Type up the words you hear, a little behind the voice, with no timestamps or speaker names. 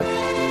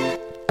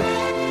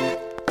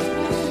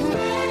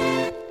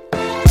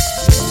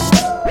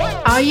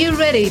Are you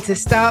ready to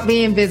start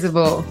being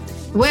visible?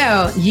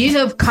 Well, you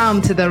have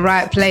come to the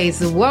right place.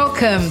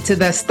 Welcome to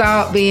the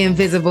Start Being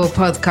Visible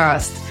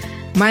podcast.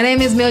 My name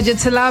is Mildred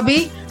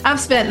Talabi. I've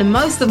spent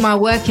most of my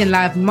working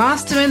life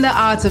mastering the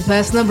art of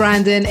personal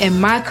branding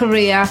in my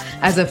career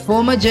as a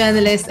former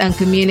journalist and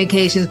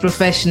communications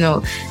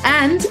professional,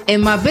 and in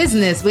my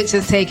business, which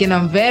has taken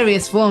on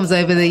various forms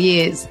over the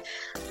years.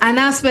 I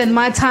now spend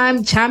my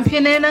time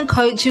championing and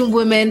coaching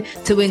women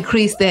to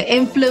increase their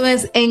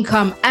influence,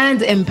 income,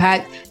 and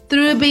impact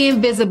through being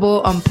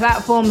visible on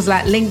platforms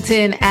like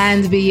LinkedIn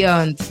and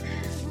beyond.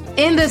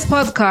 In this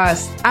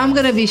podcast, I'm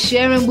going to be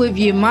sharing with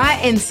you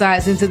my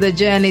insights into the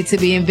journey to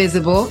being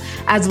visible,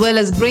 as well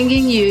as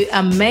bringing you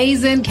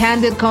amazing,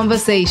 candid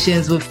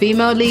conversations with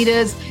female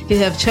leaders who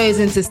have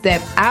chosen to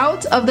step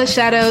out of the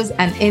shadows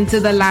and into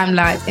the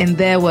limelight in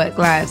their work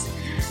lives.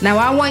 Now,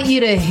 I want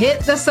you to hit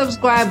the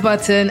subscribe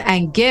button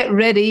and get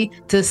ready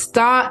to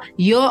start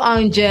your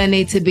own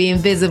journey to being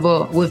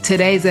visible with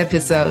today's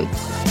episode.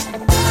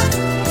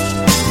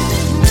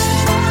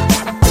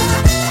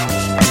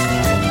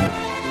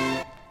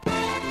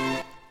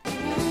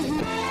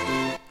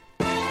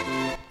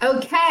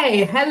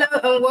 Okay, hello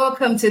and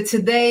welcome to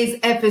today's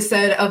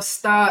episode of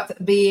Start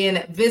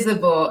Being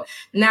Visible.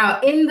 Now,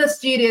 in the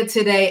studio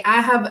today,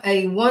 I have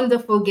a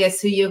wonderful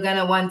guest who you're going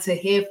to want to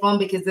hear from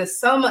because there's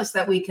so much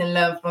that we can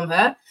learn from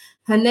her.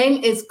 Her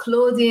name is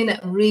Claudine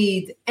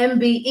Reid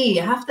MBE.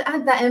 I have to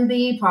add that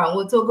MBE part.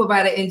 We'll talk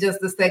about it in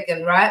just a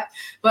second, right?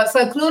 But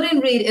so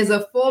Claudine Reid is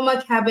a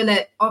former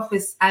cabinet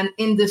office and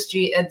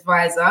industry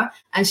advisor,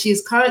 and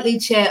she's currently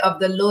chair of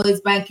the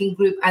Lloyds Banking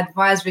Group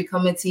Advisory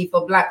Committee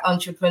for Black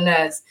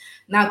Entrepreneurs.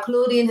 Now,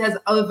 Claudine has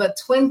over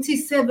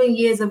 27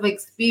 years of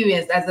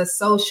experience as a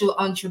social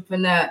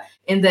entrepreneur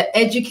in the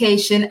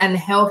education and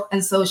health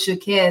and social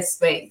care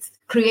space,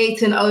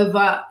 creating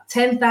over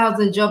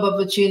 10,000 job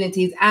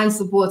opportunities and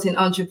supporting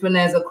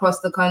entrepreneurs across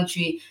the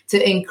country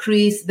to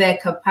increase their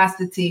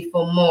capacity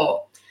for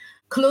more.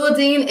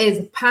 Claudine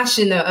is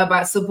passionate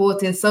about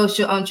supporting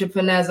social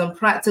entrepreneurs on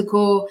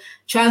practical,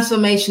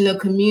 transformational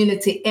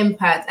community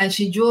impact, and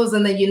she draws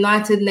on the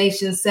United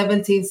Nations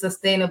 17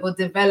 Sustainable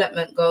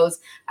Development Goals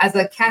as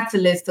a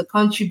catalyst to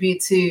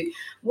contribute to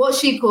what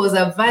she calls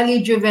a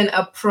value-driven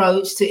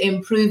approach to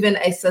improving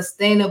a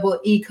sustainable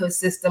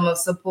ecosystem of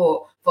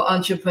support for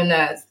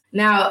entrepreneurs.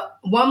 Now,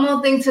 one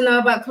more thing to know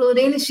about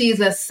Claudine,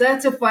 she's a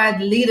certified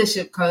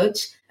leadership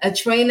coach, a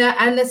trainer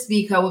and a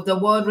speaker with the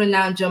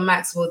world-renowned John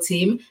Maxwell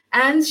team,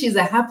 and she's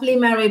a happily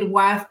married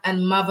wife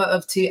and mother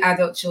of 2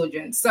 adult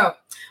children. So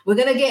we're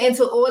going to get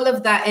into all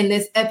of that in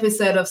this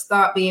episode of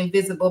Start Being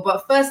Visible.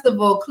 But first of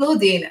all,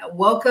 Claudine,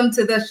 welcome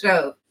to the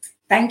show.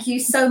 Thank you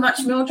so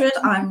much, Mildred.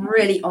 I'm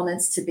really honored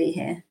to be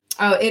here.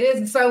 Oh, it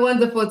is so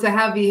wonderful to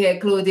have you here,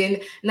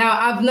 Claudine. Now,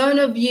 I've known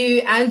of you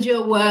and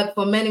your work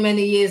for many,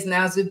 many years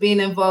now, as we've been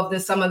involved in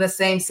some of the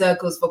same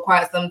circles for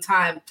quite some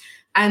time.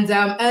 And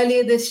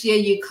earlier this year,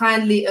 you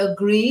kindly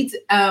agreed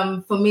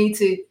for me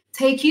to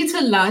take you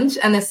to lunch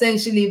and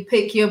essentially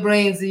pick your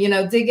brains,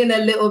 dig in a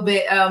little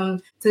bit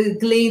to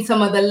glean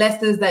some of the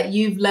lessons that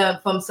you've learned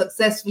from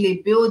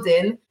successfully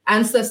building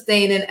and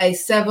sustaining a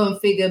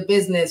 7-figure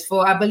business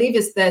for, I believe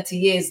it's 30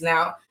 years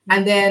now.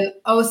 And then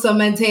also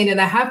maintaining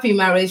a happy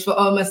marriage for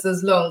almost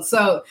as long.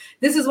 So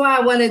this is why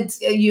I wanted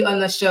you on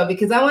the show,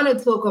 because I want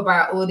to talk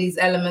about all these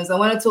elements. I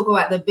want to talk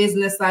about the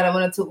business side. I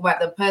want to talk about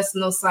the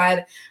personal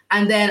side.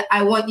 And then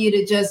I want you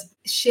to just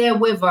share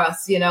with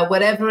us,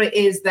 whatever it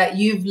is that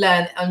you've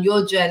learned on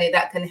your journey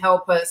that can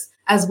help us,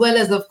 as well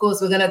as, of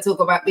course, we're going to talk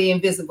about being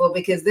visible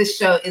because this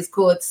show is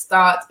called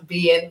Start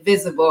Being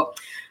Visible.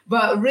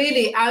 But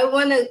really, I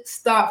want to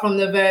start from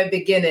the very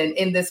beginning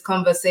in this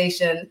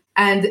conversation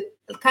and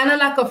kind of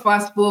like a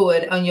fast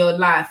forward on your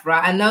life,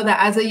 right? I know that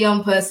as a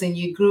young person,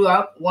 you grew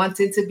up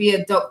wanting to be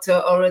a doctor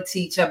or a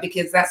teacher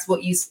because that's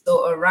what you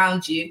saw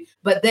around you.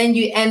 But then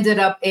you ended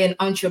up in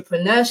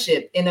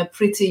entrepreneurship in a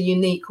pretty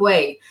unique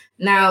way.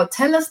 Now,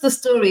 tell us the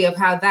story of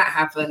how that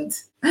happened.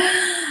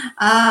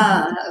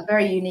 A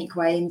very unique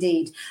way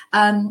indeed.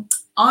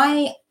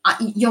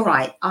 You're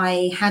right.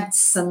 I had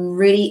some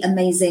really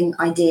amazing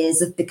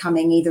ideas of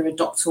becoming either a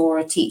doctor or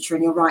a teacher.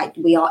 And you're right,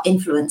 we are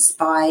influenced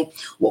by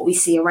what we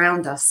see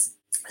around us.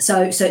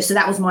 So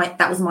that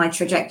was my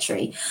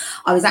trajectory.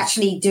 I was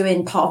actually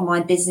doing part of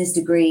my business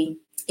degree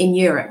in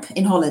Europe,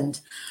 in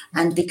Holland.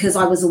 And because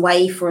I was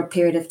away for a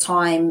period of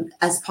time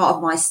as part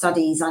of my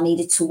studies, I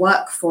needed to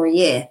work for a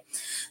year.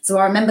 So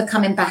I remember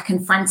coming back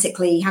and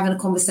frantically having a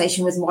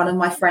conversation with one of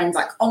my friends,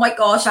 like, oh my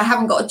gosh, I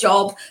haven't got a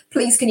job.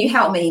 Please, can you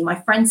help me? My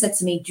friend said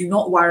to me, do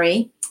not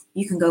worry.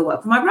 You can go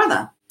work for my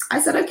brother. I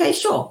said, okay,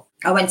 sure.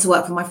 I went to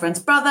work for my friend's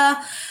brother.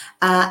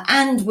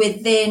 And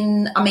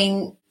within,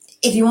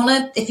 if you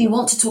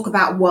want to talk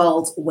about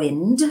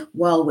whirlwind,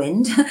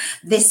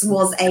 this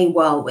was a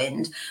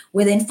whirlwind.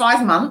 Within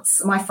 5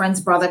 months, my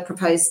friend's brother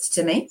proposed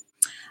to me.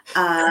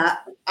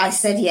 I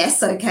said,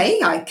 yes,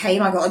 okay. I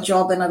came, I got a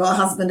job and I got a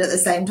husband at the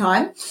same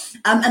time.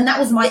 And that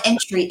was my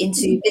entry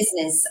into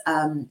business,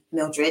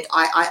 Mildred.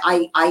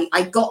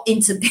 I got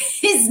into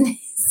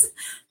business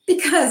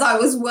because I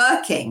was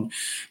working,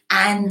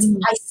 and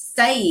I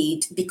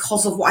stayed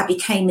because of what I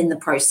became in the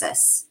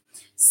process.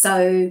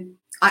 So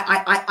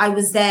I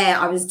was there,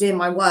 I was doing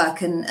my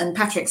work, and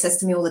Patrick says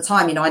to me all the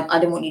time, you know, I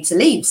didn't want you to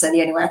leave. So the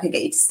only way I could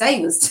get you to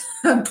stay was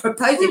to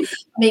propose it.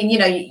 I mean, you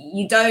know,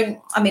 you don't,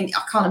 I mean,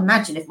 I can't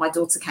imagine if my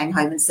daughter came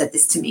home and said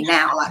this to me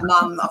now, like,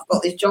 Mum, I've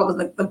got this job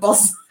and the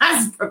boss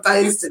has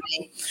proposed to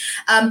me.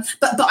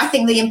 But I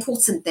think the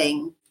important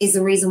thing is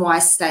the reason why I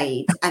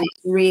stayed. And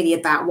it's really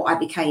about what I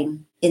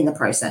became in the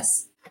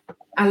process.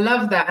 I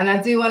love that. And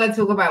I do want to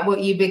talk about what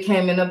you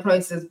became in the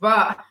process.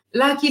 But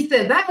like you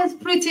said, that is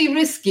pretty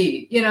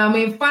risky. You know, I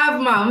mean,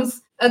 5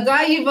 months, a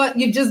guy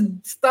you've just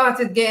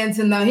started getting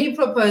to know, he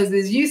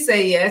proposes, you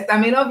say yes. I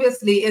mean,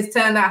 obviously, it's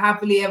turned out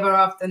happily ever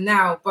after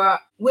now. But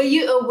were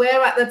you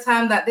aware at the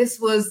time that this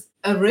was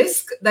a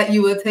risk that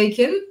you were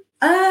taking?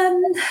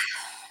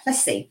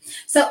 Let's see.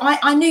 So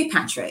I knew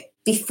Patrick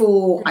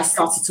before I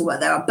started to work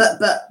there.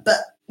 But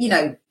you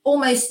know,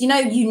 almost,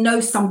 you know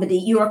somebody,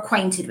 you're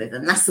acquainted with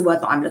them. That's the word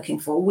that I'm looking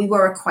for. We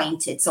were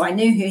acquainted. So I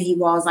knew who he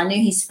was. I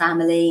knew his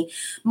family.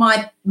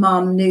 My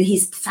mum knew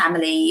his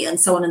family and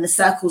so on. And the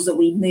circles that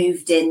we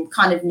moved in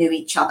kind of knew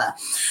each other.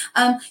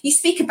 You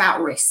speak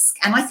about risk,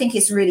 and I think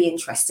it's really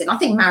interesting. I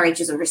think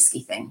marriage is a risky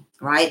thing,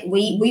 right?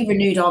 We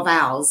renewed our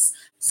vows.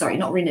 Sorry,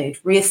 not renewed,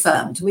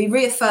 reaffirmed. We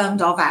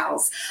reaffirmed our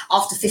vows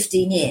after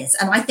 15 years.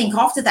 And I think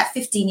after that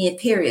 15-year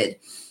period,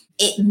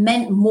 it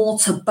meant more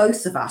to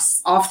both of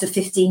us after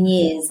 15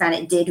 years than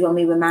it did when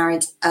we were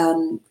married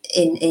in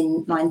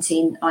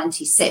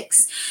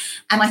 1996.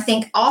 And I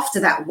think after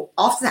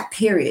that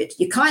period,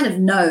 you kind of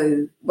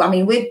know, I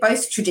mean, we're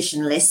both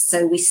traditionalists,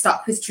 so we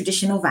stuck with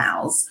traditional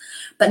vows.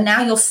 But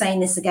now you're saying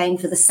this again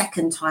for the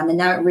second time, and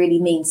now it really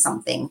means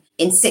something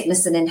in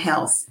sickness and in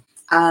health.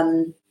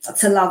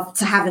 To love,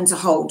 to have, and to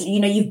hold. You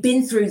know, you've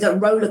been through the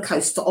roller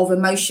coaster of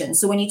emotion.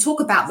 So when you talk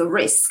about the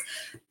risk,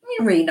 we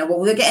didn't really know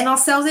what we were getting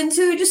ourselves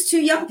into. Just 2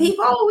 young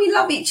people. Oh, we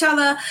love each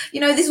other. You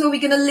know, this is where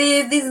we're going to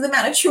live. This is the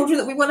amount of children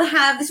that we want to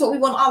have. This is what we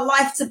want our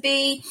life to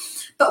be.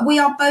 But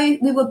we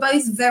were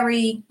both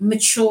very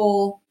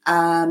mature,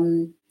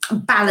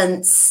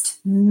 balanced,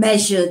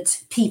 measured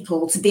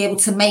people to be able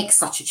to make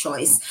such a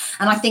choice.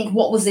 And I think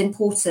what was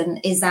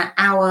important is that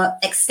our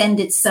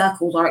extended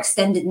circles, our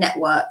extended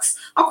networks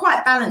are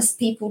quite balanced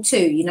people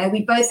too. You know,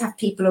 we both have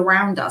people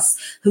around us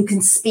who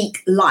can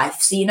speak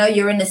life. So, you know,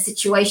 you're in a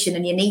situation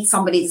and you need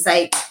somebody to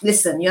say,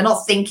 listen, you're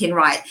not thinking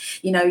right.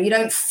 You know, you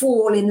don't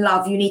fall in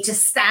love. You need to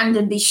stand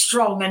and be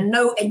strong and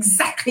know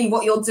exactly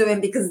what you're doing,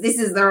 because this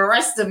is the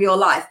rest of your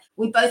life.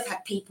 We both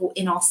had people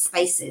in our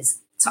spaces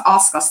to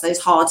ask us those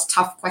hard,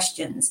 tough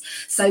questions.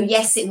 So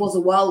yes, it was a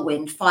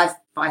whirlwind, five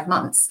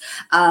months,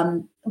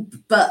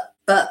 but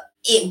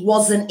it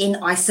wasn't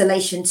in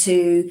isolation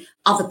to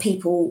other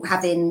people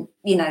having,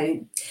 you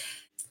know,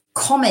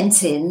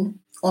 commenting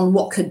on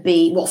what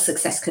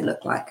success could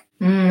look like.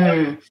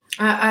 And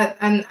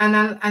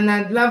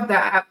I love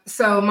that.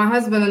 So my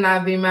husband and I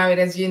have been married,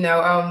 as you know.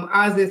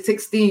 Ours is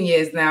 16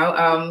 years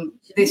now.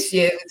 This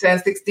year we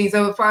turned 16,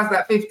 so we're past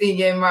that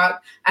 15-year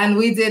mark. And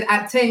we did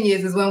at 10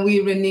 years is when we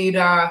renewed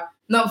our,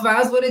 not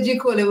vows, what did you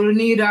call it? We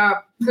renewed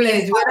our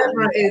pledge,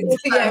 whatever it is.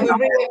 Yeah, we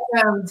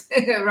reaffirmed,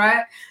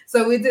 right?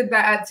 So we did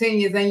that at 10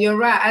 years. And you're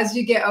right, as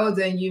you get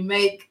older and you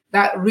make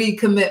that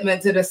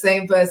recommitment to the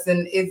same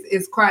person,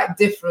 is quite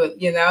different,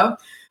 you know.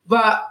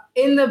 But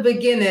in the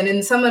beginning,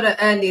 in some of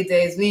the early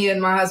days, me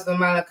and my husband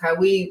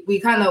Malachi, we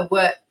kind of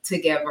worked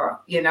together,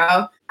 you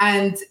know,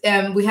 and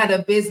we had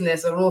a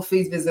business, a raw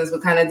foods business. We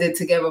kind of did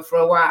together for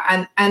a while,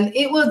 and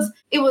it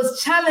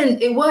was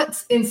challenging. It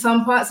worked in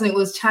some parts, and it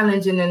was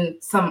challenging in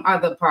some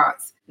other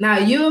parts. Now,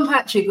 you and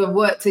Patrick have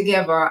worked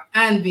together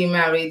and been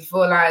married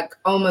for like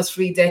almost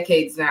 3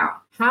 decades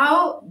now.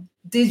 How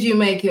did you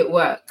make it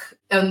work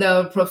on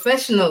the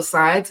professional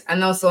side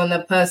and also on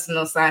the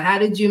personal side? How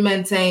did you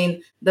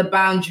maintain the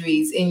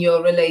boundaries in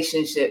your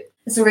relationship?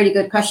 It's a really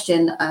good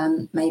question,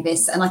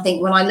 Mavis. And I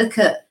think when I look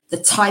at the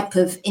type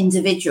of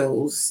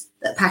individuals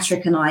that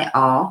Patrick and I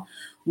are,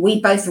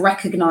 we both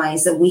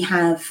recognize that we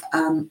have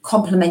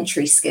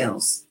complementary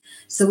skills.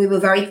 So we were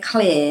very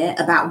clear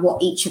about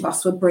what each of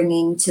us were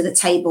bringing to the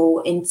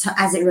table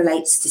as it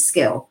relates to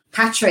skill.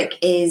 Patrick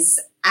is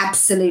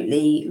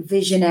absolutely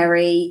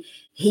visionary.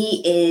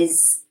 He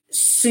is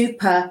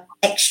super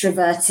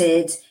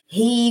extroverted.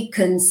 He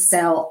can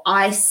sell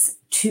ice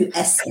to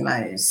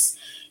Eskimos.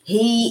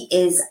 He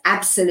is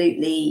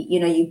absolutely, you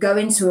know, you go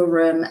into a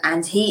room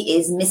and he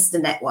is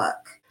Mr.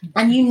 Network.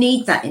 And you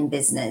need that in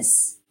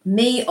business.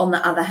 Me, on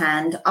the other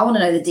hand, I want to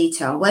know the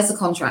detail. Where's the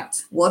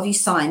contract? What have you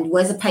signed?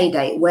 Where's the pay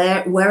date?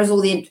 Where is all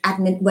the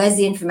admin? Where's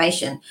the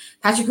information?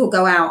 Patrick will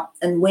go out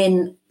and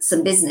win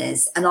some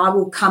business, and I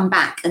will come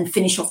back and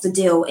finish off the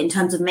deal in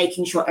terms of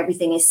making sure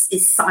everything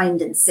is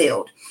signed and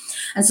sealed.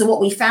 And so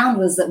what we found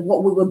was that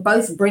what we were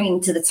both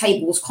bringing to the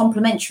table was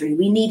complementary.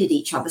 We needed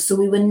each other. So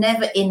we were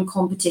never in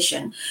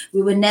competition.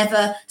 We were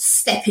never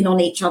stepping on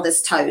each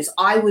other's toes.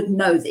 I would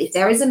know that if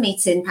there is a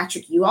meeting,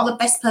 Patrick, you are the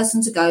best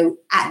person to go.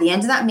 At the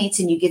end of that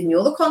meeting, you give me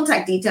all the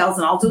contact details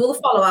and I'll do all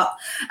the follow-up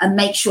and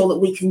make sure that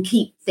we can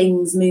keep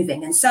things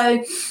moving. And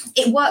so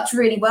it worked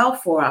really well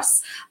for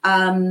us.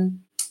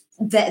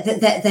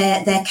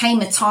 There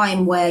came a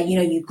time where,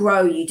 you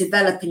grow, you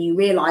develop, and you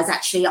realize,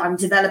 actually, I'm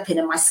developing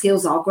and my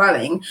skills are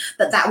growing.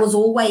 But that was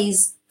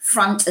always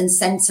front and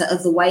center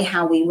of the way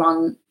how we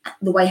run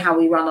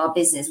our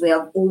business. We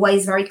are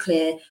always very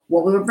clear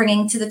what we were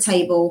bringing to the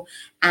table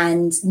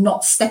and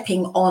not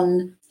stepping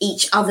on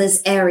each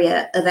other's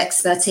area of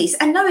expertise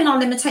and knowing our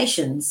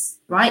limitations,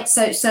 right?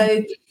 So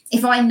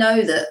if I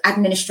know that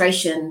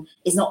administration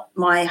is not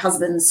my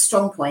husband's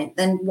strong point,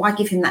 then why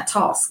give him that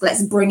task?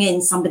 Let's bring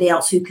in somebody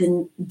else who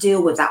can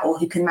deal with that or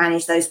who can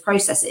manage those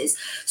processes.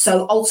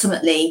 So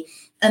ultimately,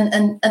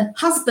 and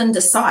husband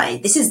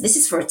aside, this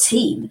is for a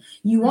team.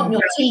 You want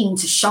your team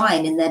to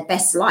shine in their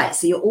best light.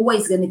 So you're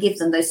always going to give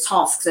them those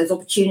tasks, those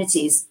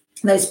opportunities,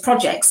 those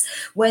projects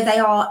where they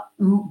are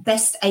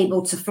best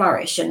able to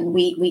flourish. And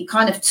we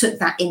kind of took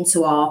that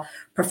into our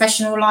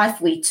professional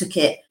life. We took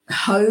it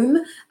home.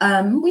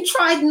 We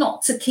tried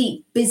not to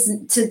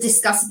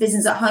discuss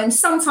business at home.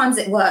 Sometimes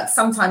it works,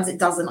 sometimes it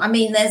doesn't. I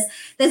mean,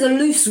 there's a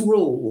loose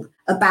rule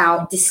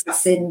about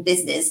discussing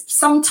business.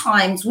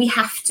 Sometimes we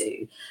have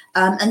to,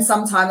 and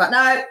sometimes like, no,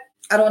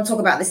 I don't want to talk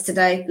about this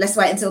today. Let's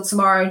wait until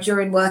tomorrow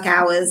during work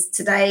hours.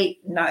 Today,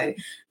 no.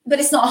 But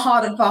it's not a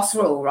hard and fast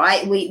rule,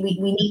 right? We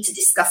need to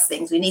discuss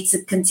things. We need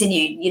to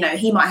continue.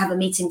 He might have a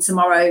meeting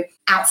tomorrow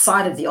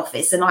outside of the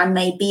office and I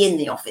may be in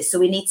the office. So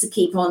we need to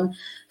keep on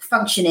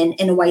functioning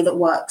in a way that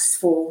works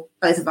for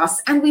both of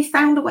us. And we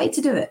found a way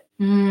to do it.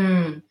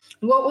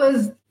 What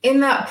was in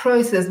that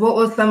process? What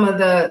were some of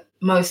the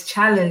most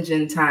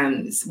challenging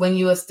times when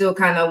you were still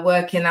kind of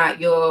working out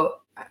your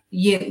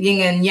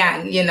yin and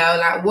yang,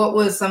 like what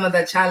were some of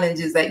the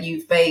challenges that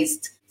you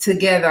faced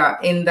together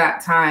in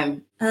that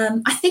time?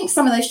 I think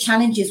some of those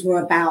challenges were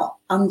about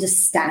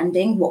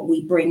understanding what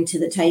we bring to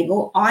the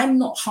table. I'm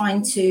not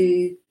trying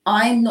to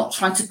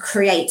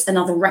create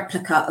another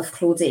replica of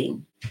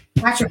Claudine.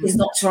 Patrick is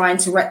not trying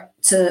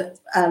to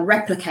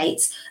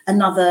replicate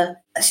another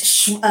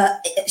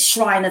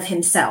shrine of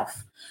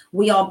himself.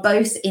 We are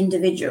both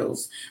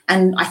individuals.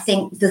 And I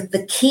think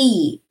the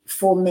key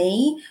for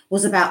me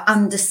was about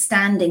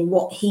understanding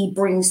what he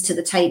brings to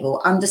the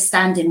table,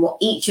 understanding what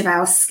each of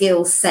our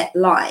skill set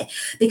lie.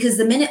 Because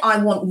the minute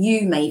I want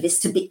you, Mildred,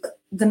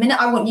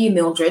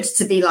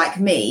 to be like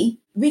me,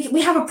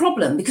 we have a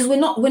problem because we're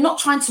not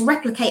trying to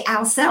replicate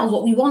ourselves.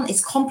 What we want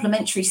is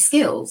complementary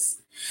skills.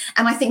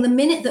 And I think the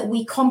minute that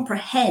we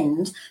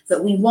comprehend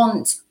that we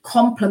want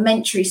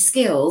complementary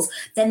skills,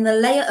 then the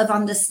layer of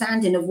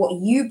understanding of what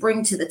you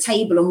bring to the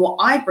table and what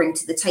I bring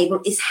to the table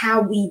is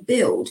how we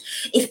build.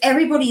 If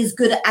everybody is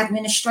good at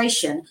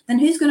administration, then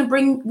who's going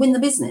to win the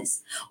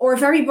business? Or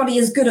if everybody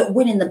is good at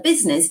winning the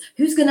business,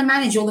 who's going to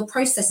manage all the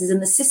processes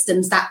and the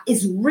systems that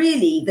is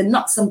really the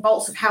nuts and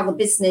bolts of how the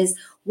business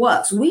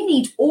works? We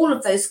need all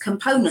of those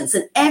components,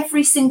 and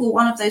every single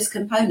one of those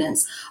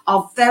components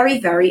are very,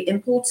 very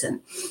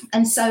important.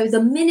 And so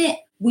the minute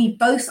we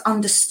both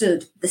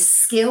understood the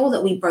skill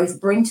that we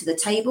both bring to the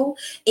table,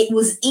 it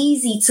was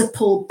easy to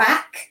pull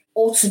back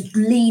or to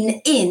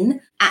lean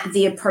in at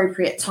the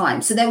appropriate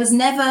time. So there was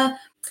never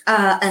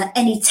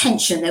any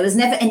tension. There was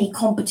never any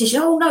competition.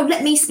 Oh, no,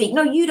 let me speak.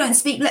 No, you don't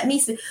speak. Let me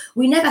speak.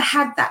 We never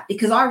had that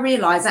because I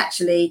realized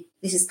actually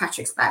this is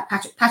Patrick's bag.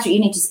 Patrick, you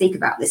need to speak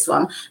about this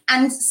one.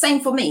 And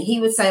same for me.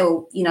 He would say,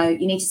 oh, you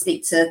need to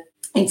speak to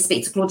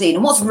Claudine.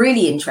 And what's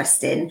really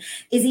interesting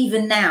is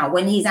even now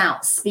when he's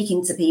out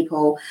speaking to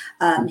people,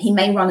 he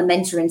may run a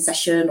mentoring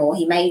session or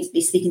he may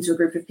be speaking to a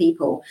group of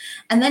people.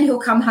 And then he'll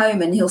come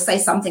home and he'll say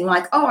something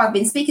like, oh, I've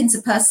been speaking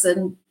to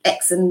person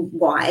X and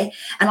Y,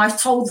 and I've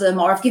told them,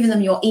 or I've given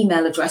them your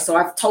email address,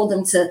 or I've told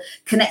them to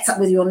connect up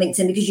with you on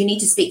LinkedIn because you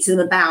need to speak to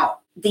them about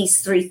these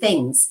 3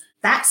 things.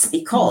 That's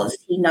because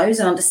he knows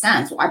and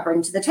understands what I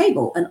bring to the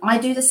table. And I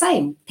do the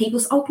same. People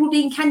say, oh,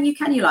 Claudine, can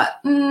you? Like,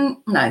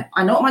 no,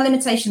 I know what my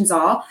limitations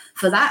are.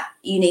 For that,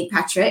 you need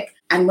Patrick.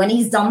 And when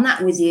he's done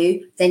that with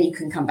you, then you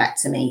can come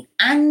back to me.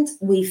 And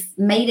we've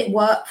made it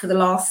work for the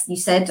last, you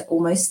said,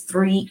 almost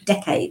 3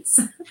 decades.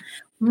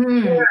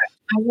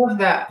 I love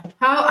that.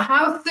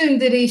 How soon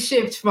did he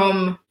shift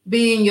from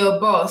being your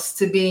boss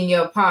to being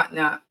your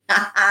partner?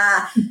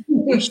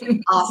 You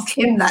should ask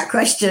him that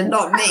question,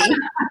 not me.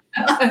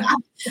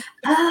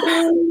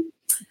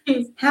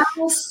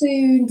 How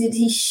soon did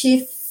he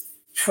shift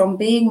from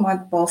being my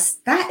boss?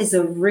 That is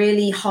a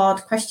really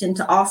hard question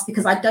to ask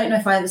because I don't know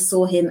if I ever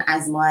saw him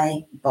as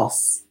my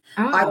boss.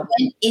 Oh. I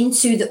went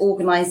into the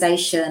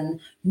organization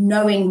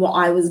knowing what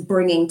I was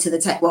bringing to the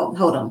tech. Well,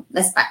 hold on,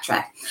 let's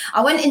backtrack.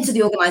 I went into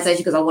the organization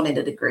because I wanted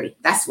a degree.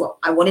 That's what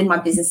I wanted, my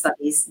business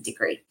studies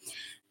degree.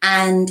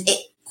 And it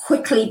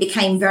quickly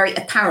became very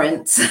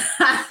apparent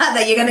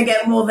that you're going to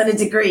get more than a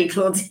degree,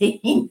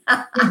 Claudine.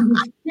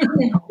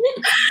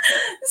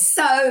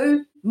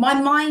 So my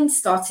mind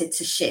started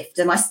to shift,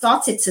 and I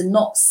started to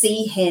not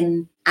see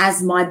him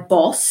as my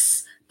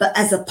boss, but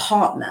as a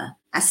partner,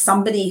 as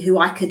somebody who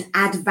I could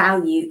add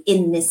value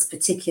in this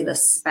particular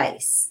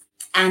space.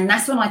 And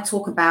that's when I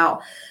talk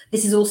about,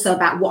 this is also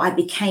about what I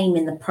became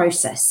in the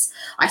process.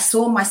 I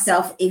saw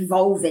myself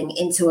evolving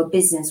into a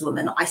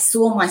businesswoman. I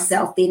saw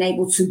myself being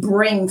able to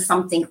bring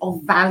something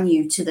of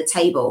value to the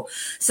table.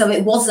 So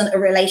it wasn't a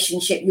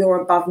relationship,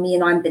 you're above me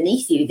and I'm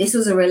beneath you. This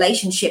was a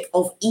relationship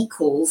of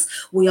equals.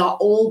 We are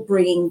all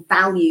bringing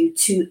value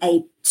to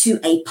a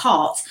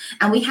part,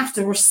 and we have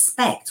to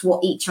respect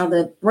what each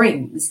other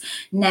brings.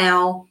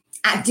 Now,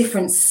 at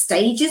different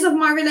stages of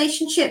my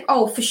relationship,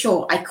 oh, for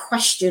sure, I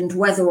questioned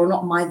whether or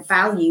not my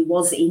value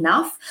was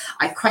enough.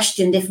 I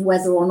questioned if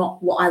whether or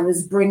not what I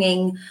was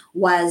bringing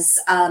was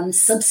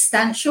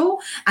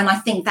substantial. And I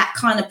think that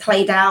kind of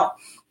played out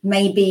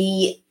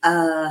maybe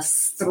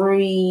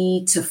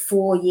 3 to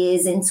 4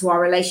 years into our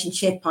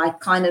relationship. I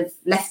kind of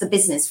left the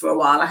business for a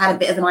while. I had a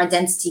bit of an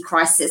identity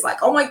crisis, like,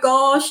 oh my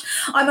gosh,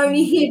 I'm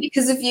only here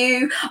because of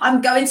you. I'm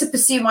going to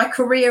pursue my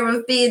career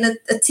of being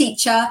a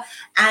teacher.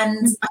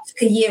 And I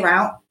took a year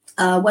out,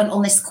 went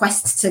on this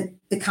quest to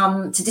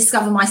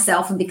discover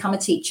myself and become a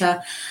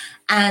teacher.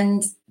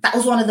 And that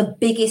was one of the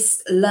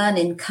biggest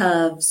learning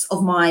curves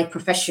of my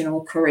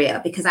professional career,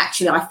 because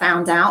actually I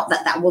found out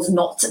that that was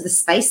not the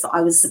space that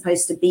I was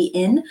supposed to be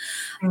in.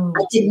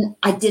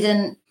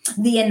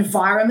 The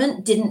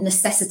environment didn't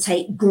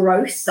necessitate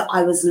growth that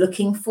I was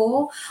looking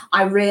for.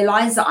 I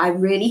realized that I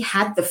really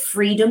had the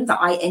freedom that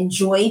I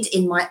enjoyed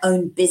in my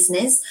own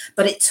business,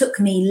 but it took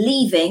me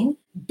leaving,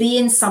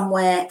 being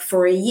somewhere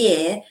for a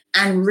year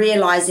and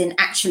realizing,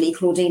 actually,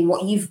 Claudine,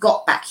 what you've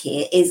got back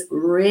here is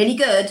really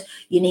good.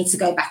 You need to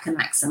go back and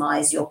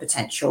maximize your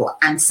potential.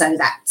 And so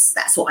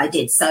that's what I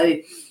did.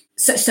 So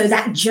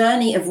that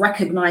journey of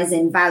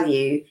recognizing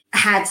value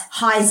had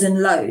highs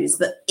and lows,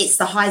 but it's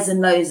the highs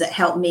and lows that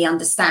helped me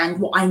understand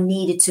what I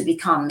needed to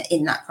become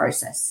in that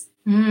process.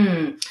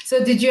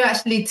 So did you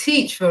actually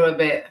teach for a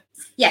bit?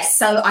 Yes.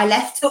 So I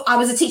left. I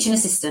was a teaching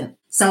assistant.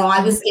 So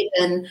I was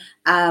given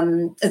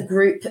a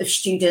group of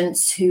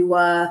students who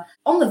were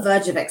on the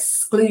verge of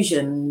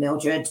exclusion,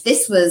 Mildred.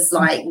 This was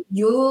like,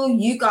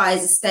 you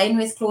guys are staying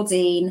with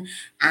Claudine,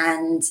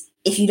 and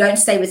if you don't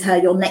stay with her,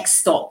 your next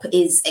stop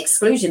is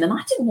exclusion. And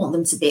I didn't want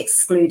them to be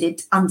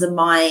excluded under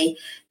my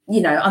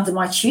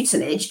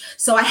tutelage.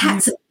 So I had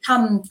to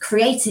become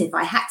creative.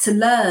 I had to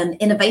learn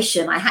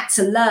innovation. I had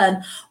to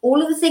learn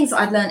all of the things that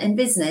I'd learned in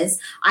business.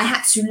 I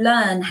had to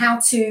learn how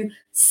to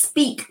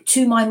speak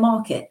to my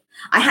market.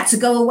 I had to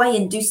go away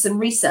and do some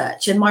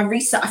research. And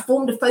I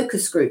formed a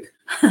focus group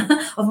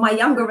of my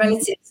younger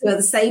relatives who are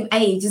the same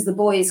age as the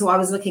boys who I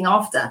was looking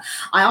after.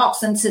 I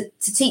asked them to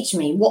teach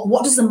me,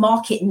 what does the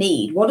market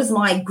need? What does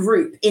my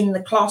group in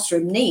the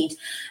classroom need?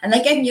 And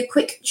they gave me a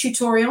quick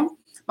tutorial.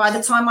 By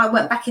the time I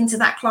went back into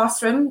that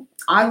classroom,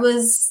 I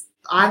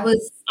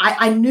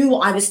knew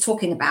what I was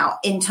talking about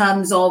in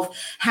terms of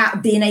how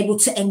being able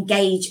to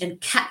engage and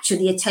capture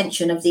the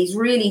attention of these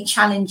really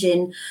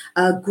challenging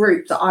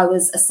group that I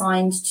was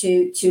assigned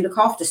to look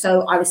after.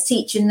 So I was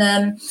teaching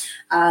them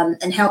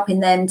and helping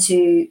them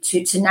to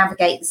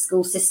navigate the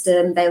school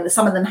system.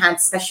 Some of them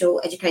had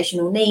special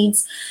educational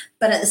needs,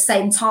 but at the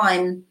same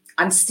time,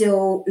 I'm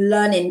still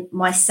learning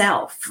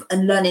myself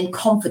and learning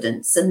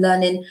confidence and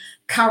learning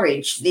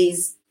courage.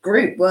 These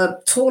group were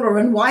taller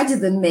and wider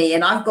than me,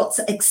 and I've got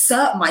to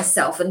exert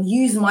myself and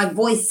use my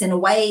voice in a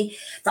way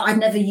that I've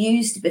never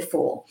used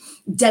before,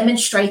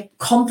 demonstrate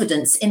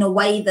confidence in a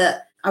way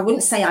that I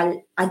wouldn't say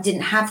I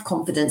didn't have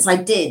confidence. I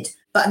did,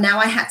 but now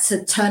I had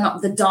to turn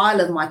up the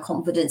dial of my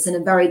confidence in a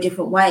very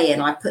different way.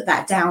 And I put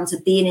that down to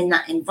being in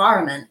that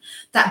environment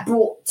that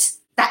brought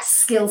that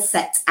skill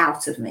set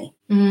out of me.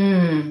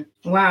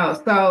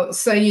 Wow.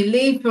 So you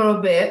leave for a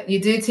bit, you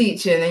do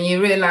teaching, and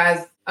you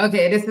realize,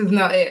 okay, this is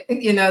not it.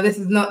 This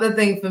is not the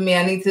thing for me.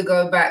 I need to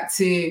go back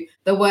to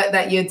the work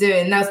that you're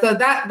doing now. So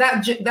that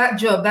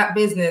job, that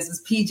business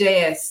was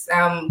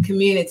PJS,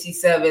 community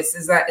service.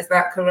 Is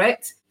that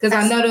correct? Because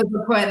I know there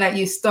was a point that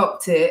you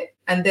stopped it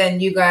and then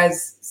you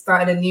guys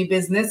started a new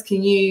business.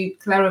 Can you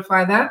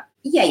clarify that?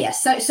 Yeah.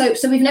 So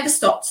we've never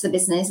stopped the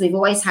business. We've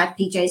always had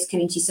PJ's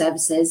Community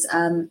Services.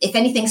 If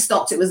anything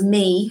stopped, it was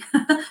me,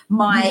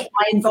 my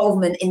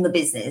involvement in the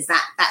business.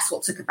 That's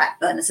what took a back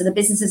burner. So the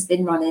business has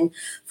been running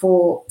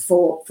for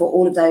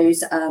all of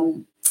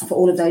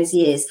those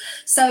years.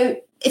 So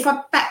if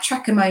I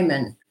backtrack a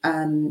moment,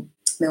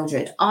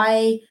 Mildred,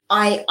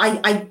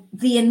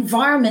 the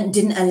environment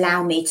didn't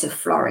allow me to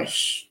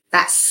flourish.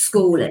 That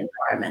school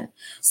environment.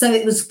 So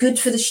it was good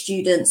for the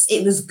students.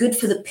 It was good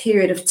for the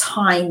period of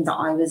time that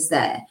I was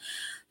there.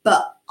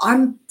 But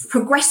I'm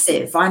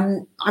progressive. I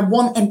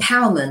want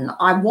empowerment.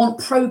 I want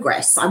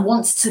progress. I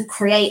want to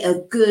create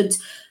a good,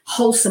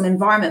 wholesome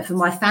environment for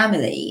my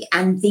family.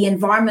 And the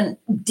environment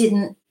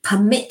didn't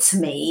permit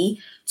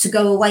me to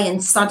go away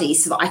and study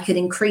so that I could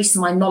increase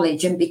my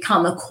knowledge and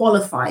become a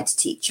qualified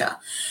teacher.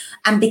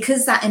 And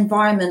because that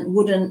environment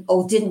wouldn't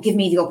or didn't give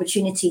me the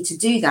opportunity to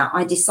do that,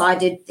 I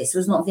decided this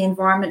was not the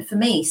environment for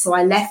me. So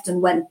I left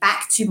and went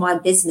back to my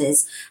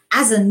business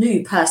as a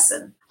new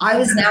person. I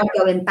was now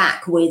going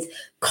back with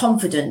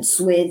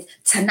confidence, with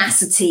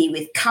tenacity,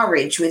 with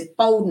courage, with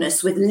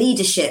boldness, with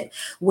leadership,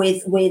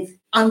 with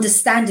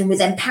understanding,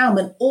 with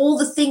empowerment, all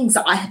the things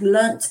that I had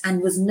learnt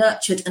and was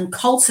nurtured and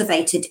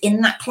cultivated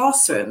in that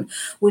classroom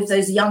with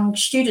those young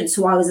students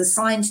who I was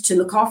assigned to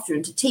look after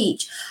and to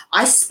teach.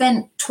 I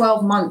spent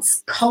 12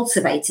 months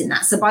cultivating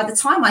that. So by the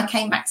time I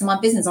came back to my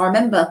business, I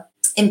remember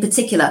in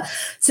particular,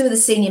 two of the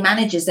senior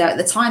managers there at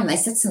the time, they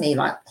said to me,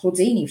 like,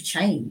 Claudine, you've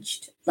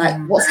changed. Like,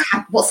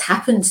 what's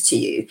happened to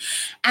you?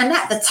 And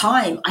at the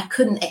time, I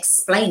couldn't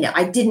explain it.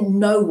 I didn't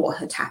know what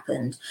had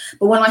happened.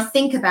 But when I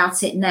think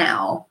about it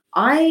now,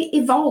 I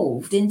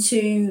evolved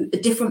into a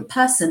different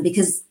person,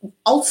 because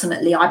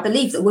ultimately I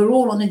believe that we're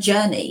all on a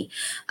journey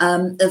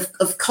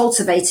of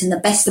cultivating the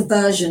best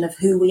version of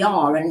who we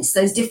are. And it's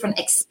those different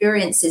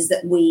experiences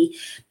that we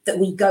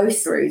go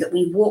through, that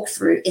we walk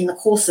through in the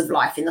course of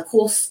life, in the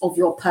course of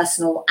your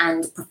personal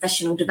and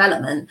professional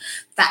development,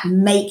 that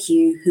make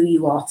you who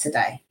you are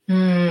today.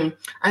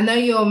 I know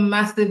you're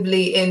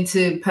massively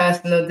into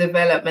personal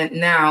development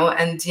now,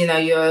 and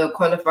you're a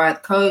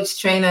qualified coach,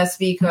 trainer,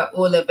 speaker,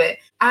 all of it.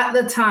 At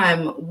the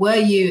time, were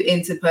you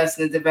into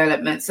personal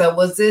development? So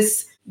was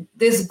this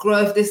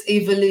growth, this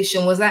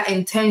evolution, was that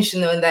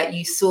intentional in that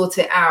you sought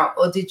it out,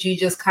 or did you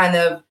just kind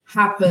of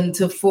happen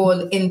to fall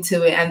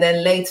into it, and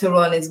then later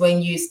on is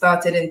when you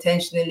started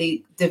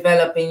intentionally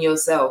developing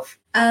yourself?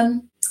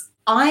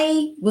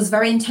 I was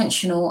very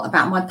intentional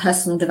about my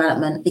personal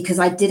development because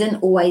I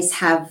didn't always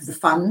have the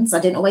funds.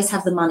 I didn't always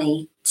have the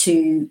money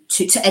to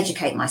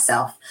educate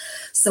myself.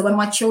 So when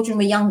my children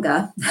were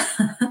younger,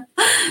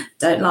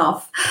 don't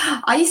laugh,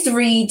 I used to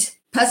read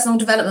personal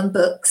development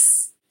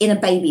books in a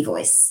baby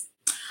voice.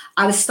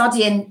 I was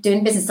doing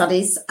business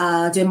studies,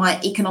 doing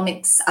my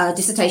economics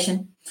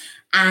dissertation.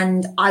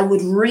 And I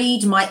would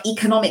read my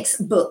economics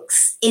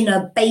books in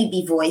a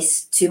baby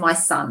voice to my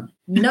son.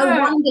 No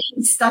wonder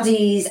he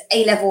studies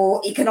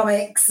A-level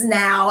economics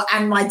now,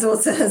 and my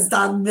daughter has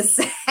done the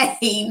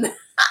same.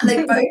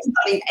 They both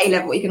studied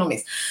A-level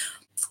economics.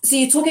 So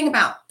you're talking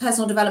about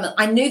personal development.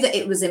 I knew that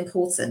it was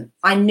important.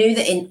 I knew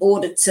that in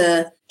order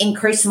to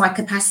increase my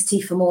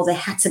capacity for more, there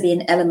had to be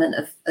an element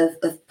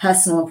of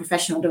personal and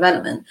professional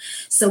development.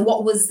 So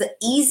what was the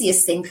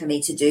easiest thing for me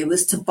to do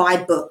was to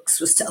buy books,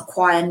 was to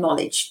acquire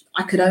knowledge.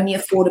 I could only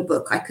afford a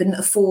book. I couldn't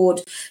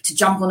afford to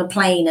jump on a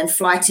plane and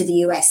fly to the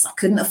US. I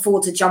couldn't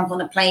afford to jump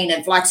on a plane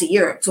and fly to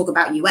Europe, talk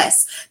about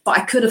US, but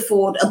I could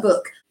afford a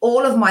book.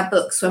 All of my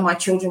books when my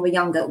children were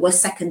younger were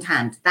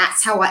secondhand.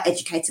 That's how I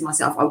educated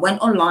myself. I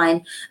went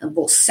online and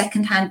bought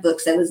secondhand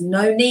books. There was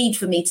no need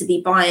for me to be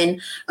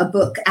buying a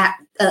book at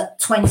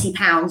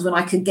 £20 when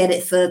I could get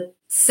it for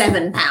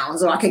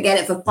 £7, or I could get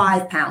it for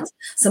 £5.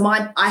 So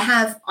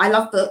I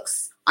love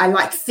books. I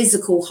like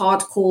physical,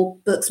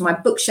 hardcore books. My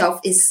bookshelf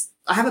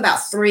I have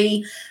about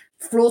 3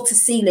 floor to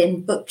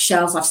ceiling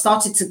bookshelves. I've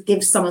started to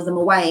give some of them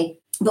away.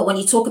 But when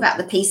you talk about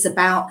the piece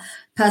about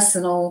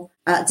personal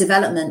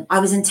development, I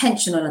was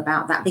intentional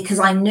about that because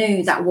I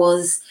knew that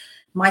was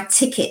my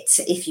ticket,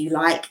 if you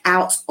like,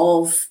 out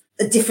of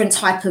a different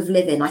type of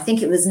living. I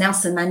think it was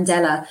Nelson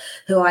Mandela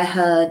who I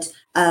heard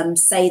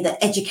say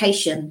that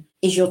education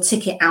is your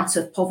ticket out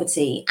of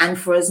poverty. And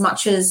for as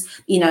much as,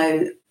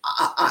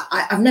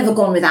 I've never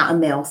gone without a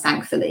meal,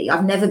 thankfully.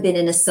 I've never been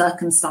in a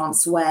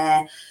circumstance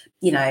where,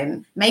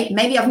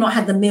 maybe I've not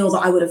had the meal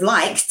that I would have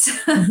liked.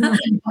 I've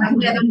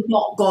never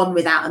not gone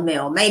without a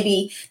meal.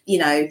 Maybe,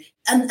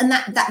 and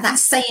that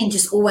saying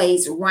just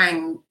always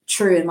rang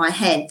true in my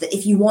head, that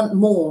if you want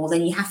more,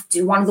 then you have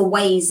to. One of the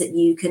ways that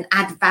you can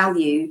add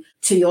value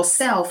to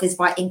yourself is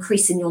by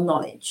increasing your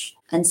knowledge.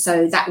 And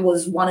so that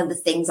was one of the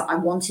things that I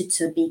wanted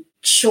to be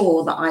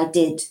sure that I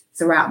did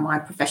throughout my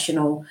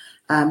professional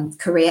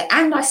career.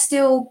 And I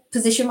still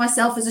position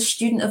myself as a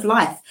student of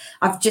life.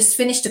 I've just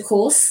finished a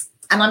course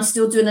and I'm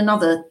still doing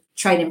another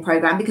training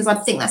program because I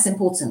think that's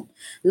important.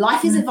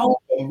 Life is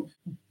evolving.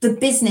 The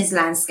business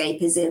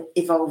landscape is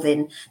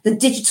evolving. The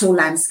digital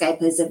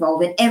landscape is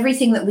evolving.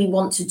 Everything that we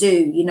want to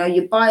do,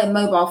 you buy a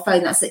mobile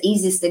phone, that's the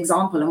easiest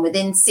example. And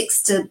within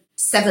 6 to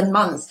 7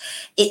 months,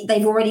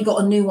 they've already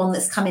got a new one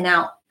that's coming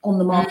out on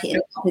the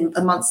market in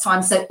a month's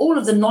time. So all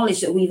of the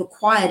knowledge that we've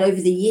acquired over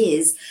the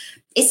years,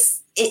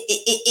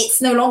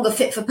 it's no longer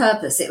fit for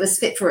purpose. It was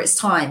fit for its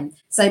time.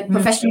 So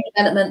professional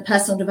development,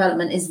 personal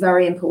development is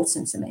very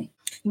important to me.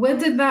 Where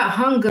did that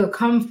hunger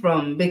come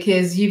from?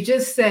 Because you've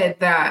just said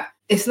that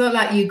it's not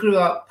like you grew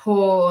up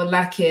poor,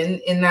 lacking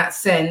in that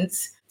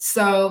sense.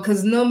 So,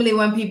 because normally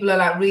when people are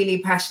like really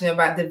passionate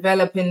about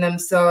developing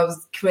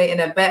themselves,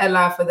 creating a better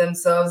life for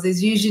themselves,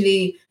 is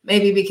usually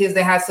maybe because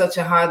they had such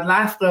a hard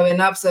life growing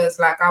up. So it's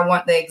like, I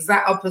want the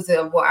exact opposite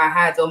of what I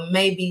had, or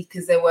maybe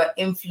because they were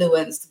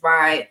influenced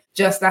by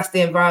just that's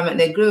the environment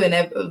they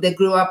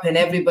grew up in.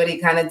 Everybody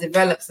kind of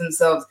develops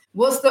themselves.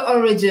 What's the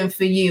origin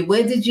for you?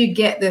 Where did you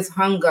get this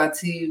hunger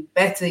to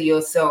better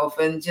yourself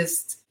and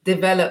just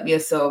develop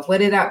yourself? Where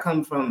did that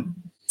come from?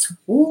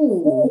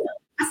 Ooh,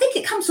 I think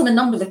it comes from a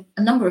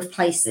number of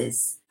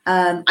places.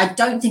 I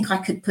don't think I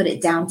could put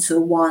it down to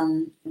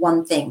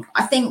one thing.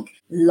 I think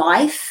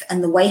life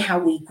and the way how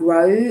we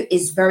grow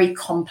is very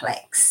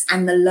complex,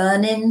 and the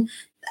learning,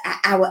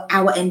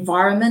 our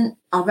environment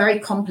are very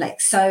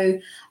complex. So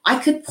I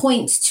could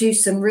point to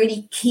some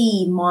really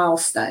key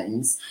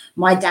milestones.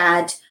 My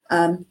dad,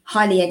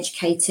 highly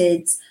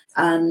educated,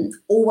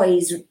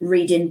 always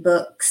reading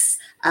books,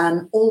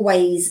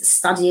 always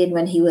studying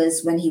when he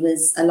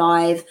was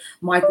alive.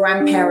 My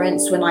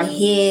grandparents, when I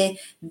hear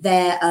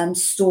their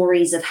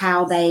stories of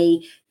how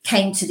they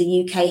came to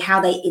the UK,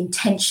 how they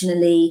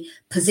intentionally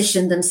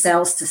positioned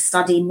themselves to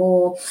study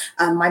more.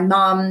 My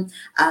mum,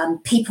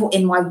 people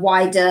in my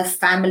wider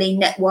family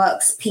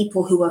networks,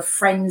 people who are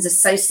friends,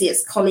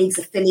 associates, colleagues,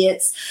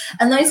 affiliates,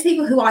 and those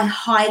people who I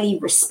highly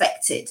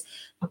respected.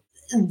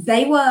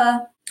 They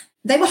were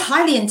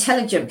highly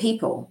intelligent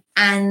people.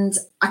 And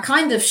I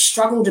kind of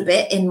struggled a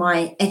bit in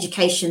my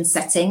education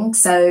setting.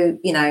 So,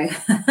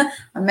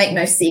 I make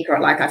no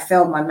secret, like I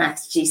failed my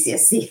maths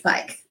GCSE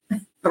like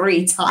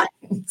 3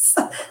 times.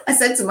 I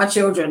said to my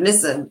children,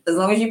 listen, as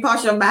long as you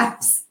pass your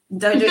maths,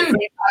 don't do it 3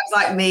 times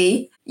like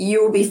me,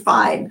 you will be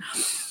fine.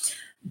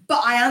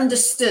 But I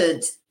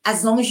understood,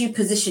 as long as you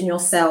position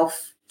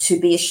yourself to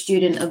be a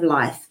student of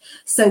life.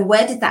 So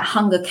where did that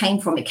hunger came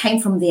from? It came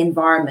from the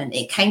environment.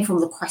 It came from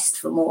the quest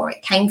for more.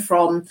 It came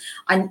from,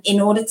 in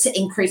order to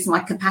increase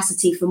my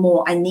capacity for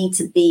more, I need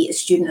to be a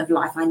student of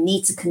life. I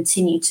need to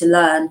continue to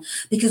learn,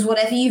 because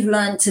whatever you've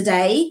learned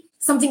today,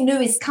 something new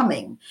is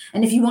coming.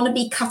 And if you want to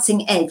be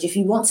cutting edge, if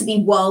you want to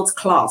be world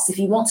class, if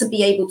you want to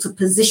be able to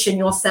position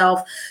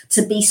yourself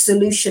to be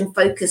solution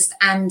focused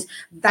and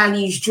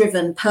values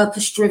driven,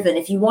 purpose driven,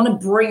 if you want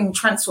to bring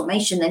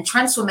transformation, then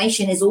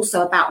transformation is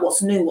also about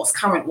what's new, what's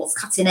current, what's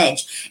cutting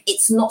edge.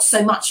 It's not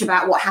so much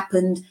about what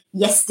happened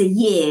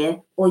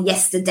yesteryear or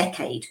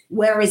yesterdecade.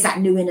 Where is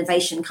that new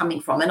innovation coming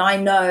from? And I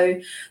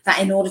know that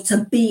in order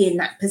to be in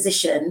that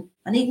position,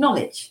 I need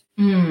knowledge.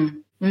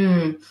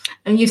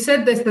 And you've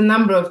said this a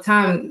number of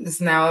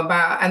times now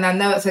about, and I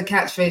know it's a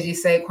catchphrase you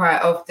say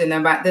quite often,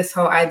 about this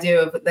whole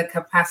idea of the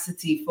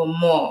capacity for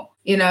more.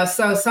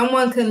 So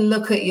someone can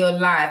look at your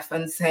life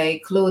and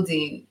say,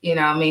 Claudine,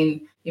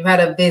 you've had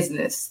a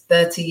business,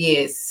 30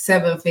 years,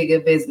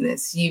 7-figure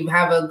business. You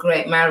have a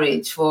great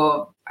marriage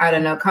for,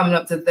 coming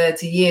up to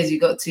 30 years. You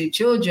got 2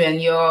 children.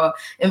 You're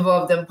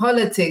involved in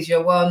politics.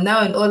 You're well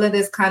known. All of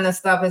this kind of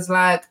stuff is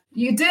like,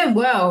 you're doing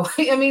well.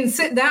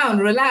 Sit down,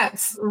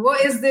 relax.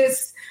 What is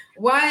this?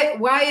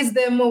 Why is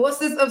there more? What's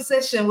this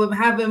obsession with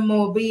having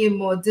more, being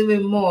more,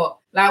 doing more?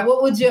 Like,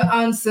 what would your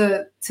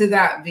answer to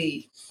that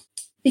be?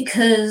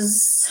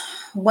 Because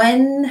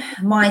when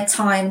my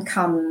time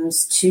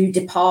comes to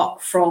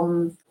depart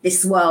from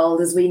this world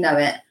as we know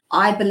it,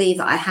 I believe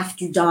that I have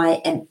to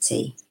die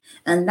empty.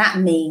 And that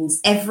means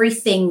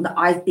everything that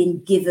I've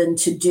been given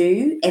to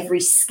do, every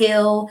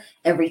skill,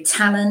 every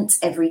talent,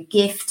 every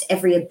gift,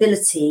 every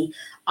ability,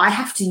 I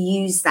have to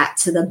use that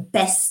to the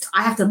best.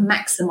 I have to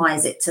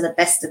maximize it to the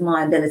best of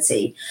my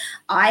ability.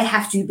 I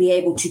have to be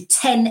able to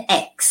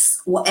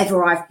 10x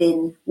whatever I've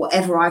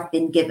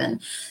been given.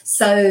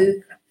 So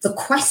the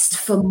quest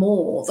for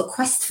more, the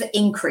quest for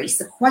increase,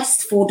 the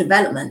quest for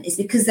development is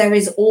because there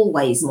is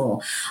always more.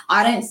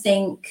 I don't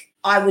think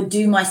I would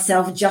do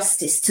myself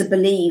justice to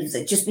believe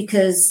that just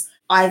because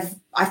I've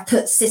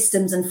put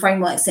systems and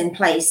frameworks in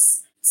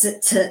place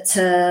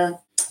to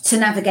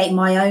navigate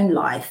my own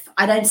life,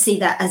 I don't see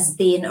that as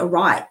being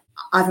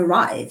I've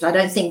arrived. I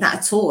don't think that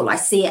at all. I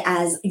see it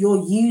as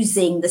you're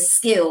using the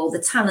skill, the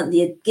talent,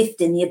 the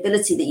gifting, the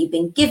ability that you've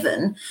been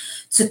given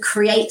to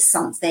create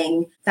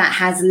something that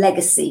has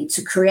legacy,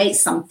 to create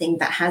something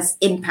that has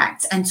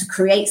impact, and to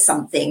create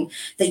something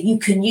that you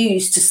can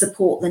use to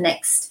support the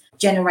next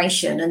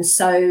generation. And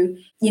so,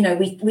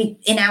 we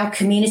in our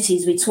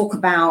communities, we talk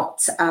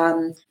about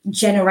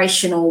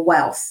generational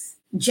wealth.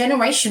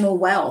 Generational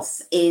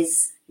wealth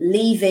is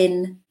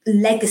leaving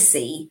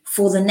legacy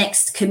for the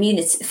next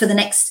community, for the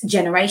next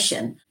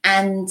generation.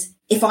 And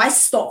if I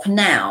stop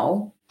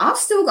now, I've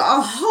still got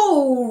a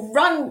whole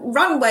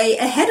runway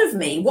ahead of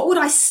me. What would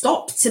I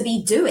stop to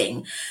be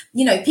doing?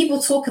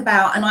 People talk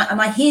about, and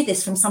I hear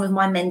this from some of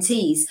my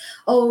mentees,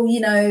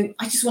 I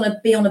just want to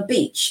be on a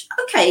beach.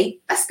 Okay,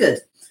 that's good.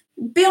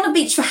 Be on a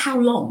beach for how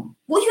long?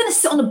 What are you going to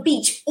sit on a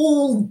beach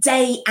all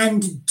day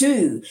and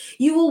do?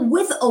 You will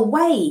wither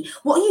away.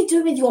 What are you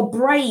doing with your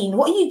brain?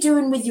 What are you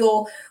doing with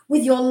your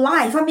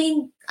life?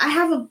 I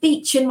have a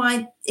beach in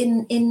my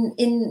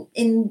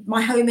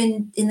my home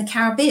in the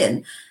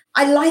Caribbean.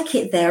 I like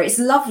it there. It's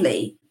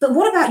lovely. But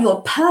what about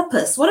your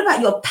purpose? What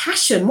about your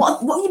passion? What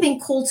have you been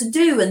called to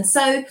do? And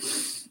so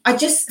for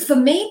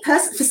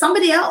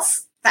somebody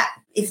else,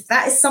 if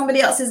that is somebody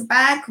else's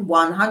bag,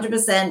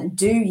 100%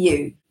 do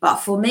you. But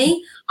for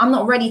me, I'm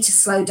not ready to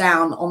slow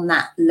down on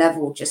that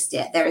level just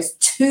yet. There is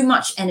too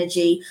much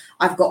energy.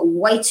 I've got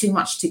way too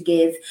much to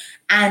give.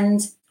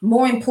 And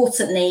more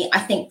importantly,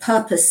 I think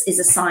purpose is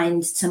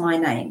assigned to my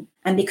name.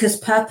 And because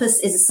purpose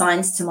is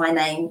assigned to my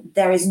name,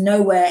 there is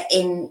nowhere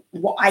in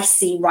what I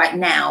see right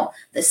now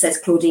that says,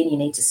 Claudine, you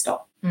need to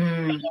stop.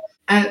 And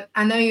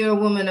I know you're a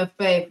woman of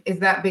faith. Is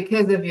that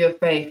because of your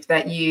faith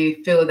that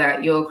you feel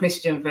that, your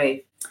Christian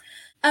faith?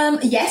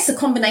 Yes, a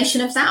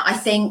combination of that. I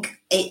think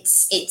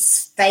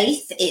it's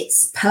faith,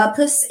 it's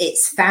purpose,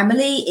 it's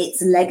family,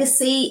 it's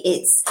legacy,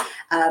 it's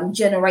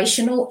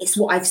generational. It's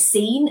what I've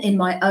seen in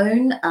my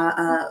own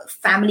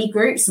family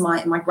groups,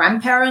 my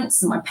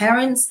grandparents and my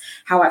parents,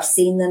 how I've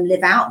seen them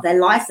live out their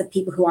life, the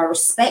people who I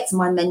respect,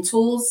 my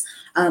mentors,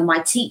 my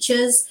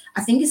teachers.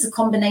 I think it's a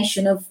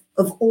combination of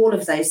all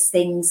of those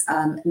things,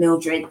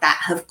 Mildred,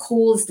 that have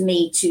caused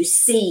me to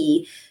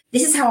see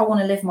this is how I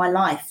want to live my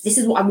life. This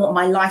is what I want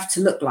my life to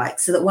look like,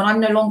 so that when I'm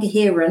no longer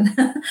here and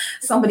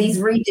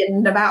somebody's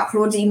reading about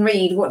Claudine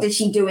Reid, what did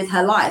she do with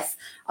her life?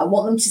 I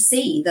want them to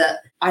see that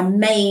I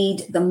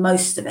made the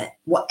most of it.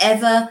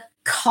 Whatever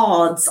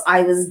cards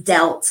I was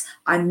dealt,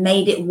 I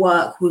made it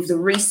work with the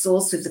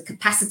resource, with the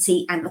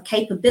capacity and the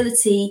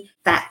capability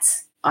that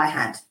I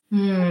had.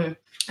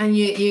 And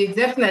you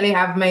definitely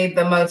have made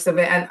the most of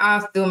it and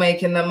are still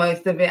making the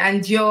most of it.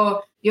 And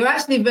you're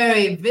actually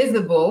very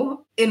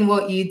visible in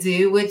what you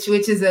do, which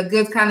is a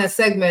good kind of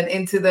segment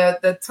into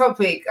the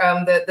topic,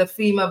 the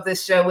theme of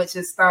this show, which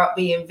is start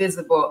being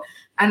visible.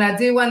 And I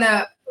do want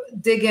to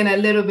dig in a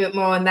little bit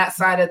more on that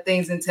side of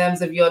things in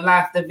terms of your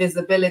life, the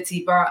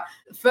visibility. But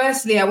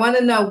firstly, I want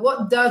to know,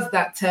 what does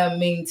that term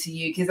mean to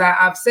you? Because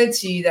I've said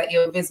to you that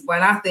you're visible,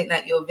 and I think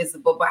that you're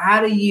visible, but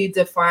how do you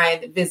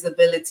define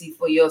visibility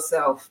for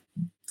yourself?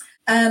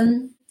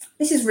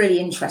 This is really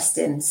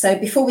interesting. So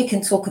before we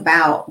can talk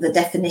about the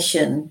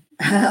definition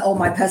or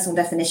my personal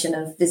definition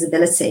of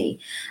visibility,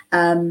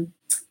 I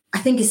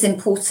think it's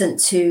important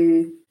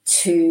to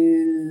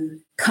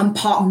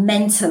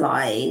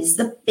compartmentalize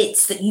the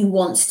bits that you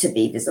want to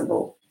be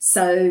visible.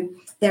 So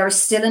there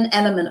is still an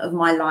element of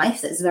my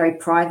life that's very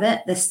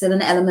private. There's still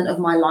an element of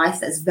my life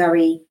that's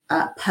very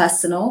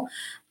personal.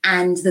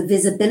 And the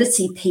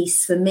visibility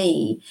piece for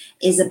me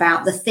is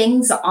about the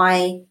things that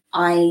I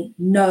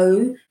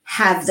know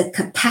have the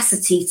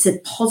capacity to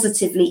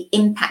positively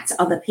impact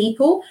other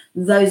people.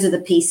 Those are the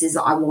pieces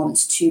that I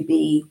want to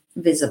be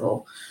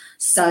visible.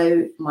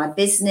 So my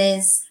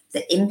business,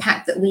 the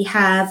impact that we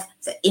have,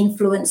 the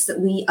influence that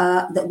we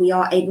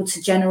are able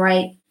to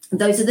generate.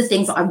 Those are the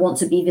things that I want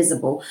to be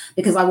visible,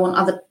 because I want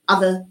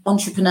other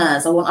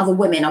entrepreneurs, I want other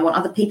women, I want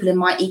other people in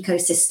my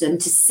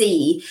ecosystem to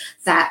see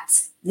that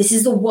this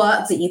is the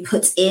work that you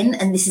put in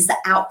and this is the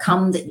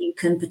outcome that you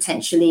can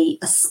potentially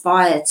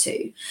aspire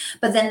to.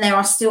 But then there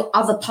are still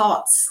other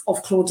parts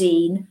of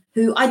Claudine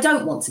who I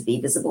don't want to be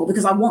visible,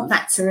 because I want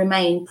that to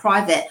remain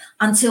private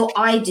until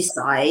I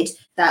decide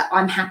that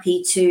I'm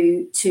happy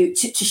to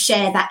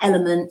share that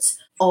element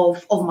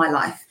of my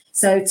life.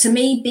 So to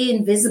me,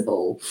 being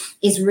visible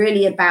is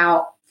really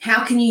about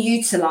how can you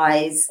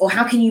utilize, or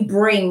how can you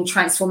bring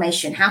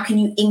transformation? How can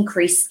you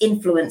increase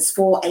influence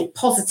for a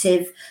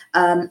positive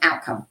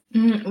outcome?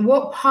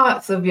 What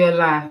parts of your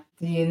life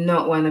do you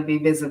not want to be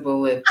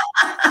visible with?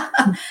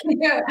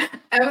 Yeah,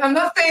 I'm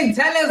not saying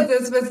tell us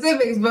the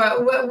specifics,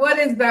 but what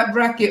is that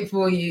bracket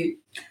for you?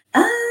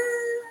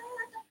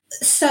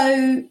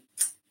 So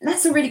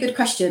that's a really good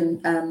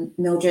question,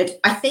 Mildred.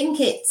 I think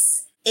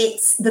it's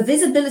the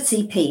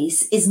visibility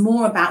piece is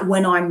more about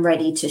when I'm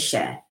ready to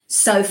share.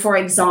 So, for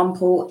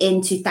example,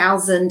 in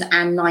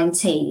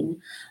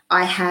 2019,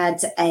 I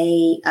had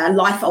a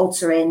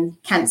life-altering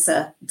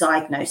cancer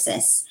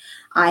diagnosis.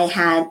 I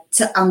had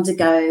to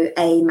undergo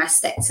a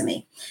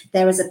mastectomy.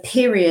 There was a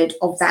period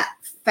of that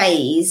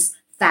phase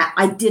that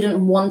I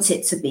didn't want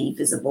it to be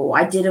visible.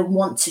 I didn't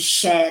want to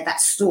share that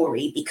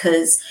story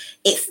because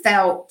it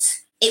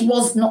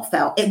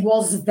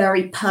was a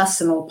very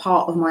personal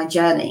part of my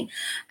journey.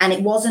 And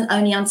it wasn't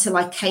only until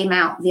I came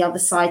out the other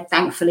side,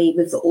 thankfully,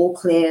 with the all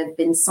clear,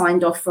 been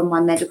signed off from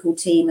my medical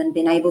team and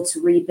been able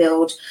to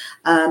rebuild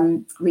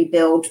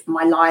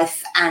my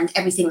life and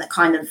everything that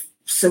kind of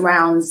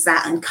surrounds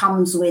that and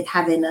comes with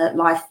having a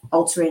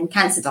life-altering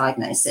cancer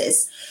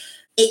diagnosis.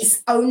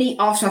 It's only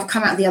after I've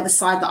come out the other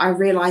side that I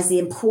realized the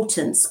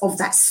importance of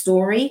that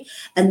story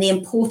and the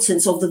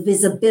importance of the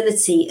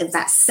visibility of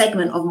that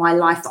segment of my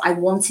life that I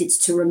wanted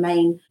to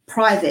remain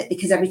private,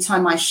 because every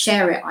time I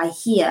share it, I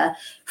hear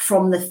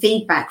from the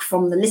feedback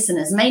from the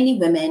listeners, mainly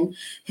women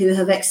who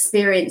have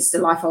experienced a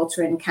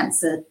life-altering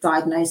cancer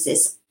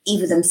diagnosis,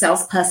 either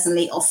themselves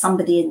personally or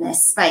somebody in their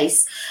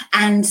space.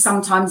 And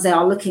sometimes they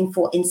are looking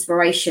for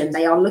inspiration.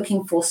 They are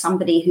looking for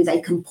somebody who they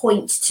can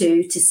point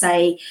to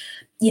say,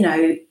 you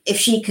know, if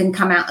she can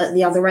come out at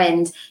the other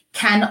end,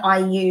 can I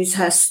use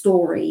her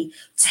story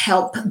to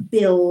help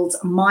build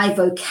my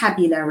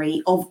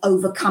vocabulary of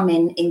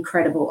overcoming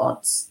incredible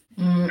odds?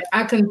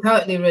 I can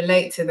totally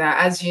relate to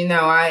that. As you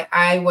know,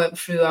 I went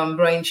through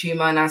brain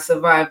tumor and I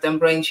survived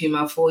brain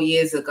tumor 4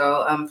 years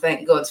ago.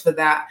 Thank God for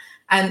that.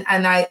 And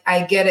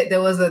I get it.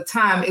 There was a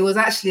time, it was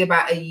actually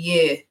about a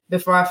year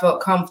before I felt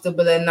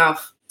comfortable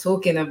enough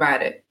talking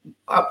about it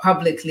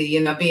publicly, you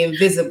know, being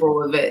visible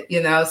with it,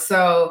 you know.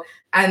 So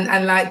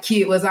And like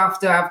cute was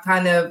after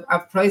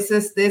I've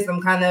processed this,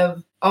 I'm kind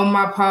of on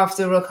my path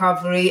to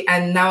recovery,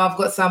 and now I've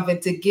got something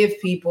to give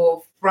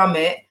people from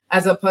it,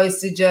 as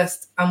opposed to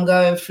just I'm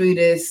going through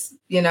this,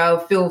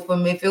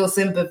 feel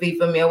sympathy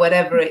for me or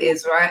whatever it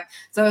is, right?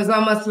 So it's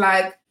almost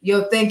like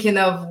you're thinking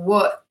of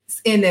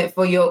what's in it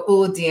for your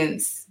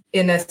audience,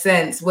 in a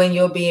sense, when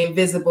you're being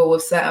visible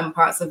with certain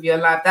parts of your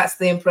life. That's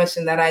the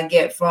impression that I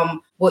get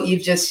from what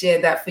you've just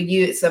shared, that for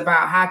you, it's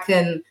about how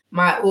can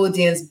my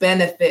audience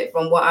benefit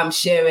from what I'm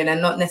sharing,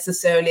 and not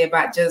necessarily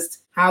about just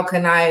how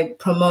can I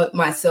promote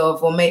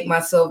myself or make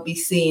myself be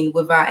seen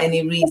without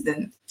any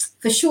reason.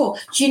 For sure.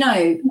 Do you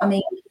know, I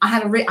mean, I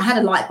had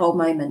a light bulb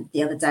moment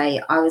the other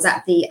day. I was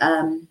at the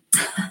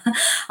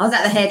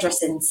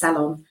hairdressing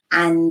salon,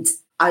 and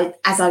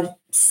as I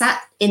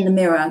sat in the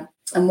mirror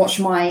and watched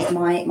my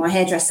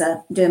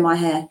hairdresser doing my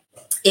hair,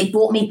 it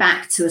brought me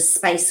back to a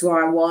space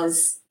where I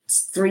was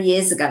 3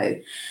 years ago.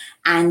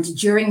 And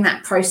during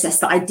that process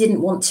that I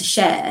didn't want to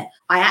share,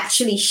 I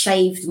actually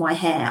shaved my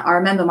hair. I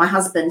remember my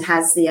husband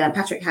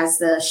Patrick has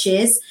the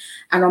shears.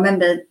 And I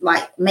remember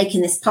like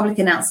making this public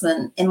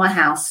announcement in my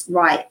house,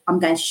 right, I'm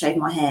going to shave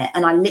my hair.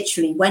 And I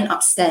literally went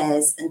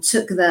upstairs and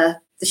took the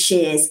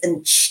shears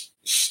and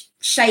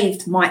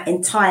shaved my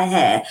entire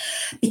hair,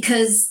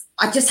 because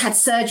I just had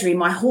surgery.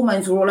 My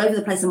hormones were all over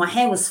the place and my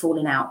hair was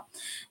falling out.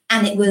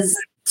 And it was,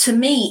 to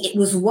me, it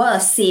was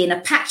worse seeing a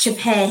patch of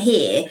hair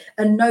here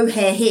and no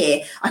hair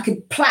here. I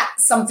could plait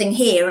something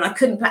here and I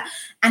couldn't plait.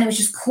 And it was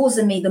just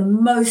causing me the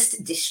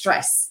most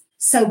distress.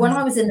 So when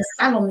I was in the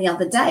salon the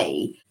other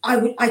day,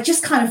 I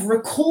just kind of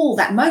recall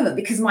that moment,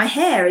 because my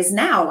hair is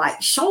now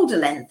like shoulder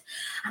length.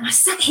 And I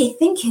sat here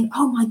thinking,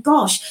 oh my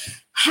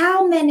gosh,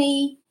 how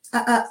many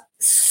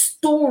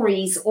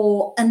stories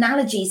or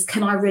analogies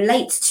can I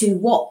relate to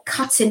what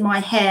cutting my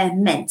hair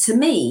meant to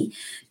me?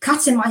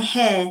 Cutting my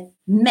hair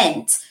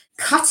meant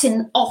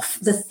cutting off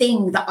the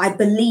thing that I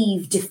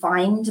believe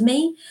defined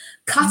me,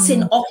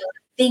 cutting off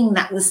the thing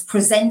that was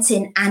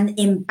presenting an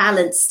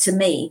imbalance to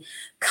me,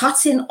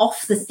 cutting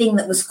off the thing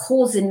that was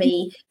causing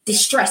me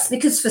distress.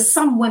 Because for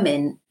some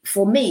women,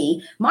 for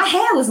me, my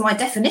hair was my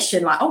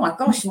definition. Like, oh my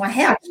gosh, my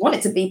hair, I just want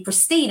it to be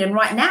pristine. And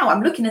right now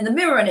I'm looking in the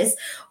mirror and it's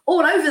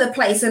all over the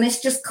place and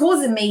it's just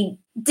causing me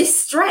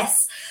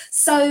distress.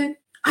 So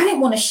I didn't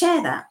want to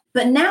share that.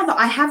 But now that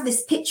I have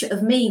this picture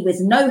of me with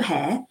no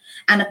hair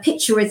and a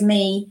picture of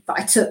me that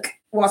I took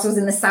whilst I was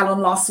in the salon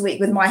last week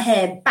with my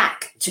hair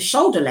back to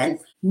shoulder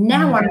length,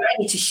 now I'm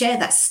ready to share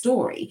that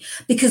story,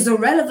 because the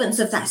relevance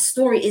of that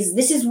story is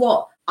this is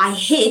what I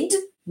hid,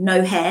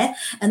 no hair,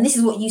 and this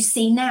is what you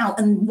see now.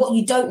 And what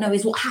you don't know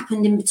is what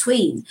happened in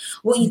between.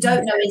 What you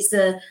don't know is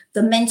the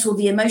mental,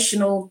 the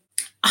emotional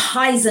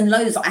highs and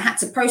lows that I had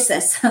to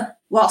process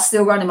while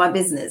still running my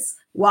business,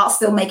 while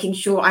still making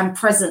sure I'm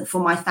present for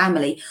my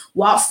family,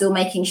 while still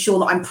making sure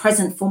that I'm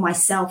present for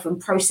myself and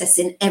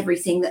processing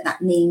everything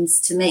that means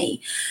to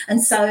me.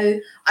 And so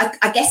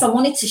I guess I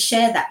wanted to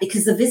share that,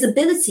 because the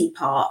visibility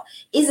part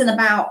isn't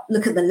about,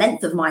 look at the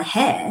length of my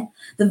hair.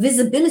 The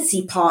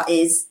visibility part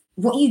is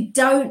what you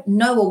don't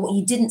know or what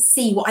you didn't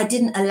see, what I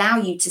didn't allow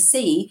you to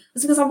see,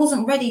 was because I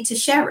wasn't ready to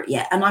share it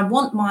yet. And I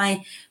want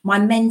my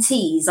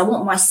mentees, I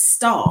want my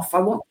staff, I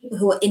want people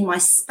who are in my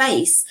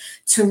space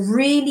to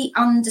really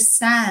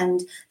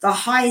understand the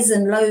highs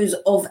and lows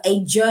of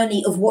a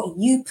journey of what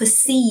you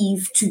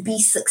perceive to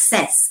be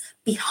success.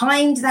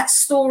 Behind that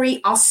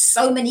story are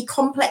so many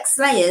complex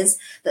layers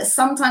that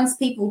sometimes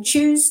people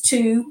choose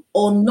to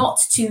or not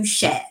to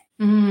share.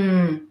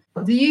 Do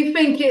you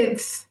think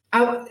it's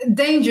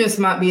dangerous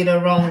might be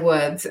the wrong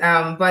word,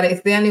 but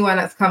it's the only one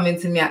that's coming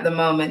to me at the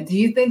moment. Do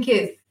you think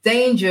it's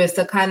dangerous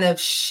to kind of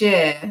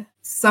share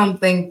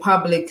something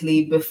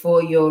publicly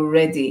before you're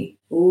ready?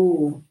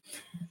 Ooh.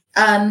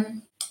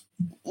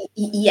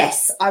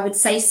 Yes, I would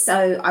say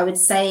so. I would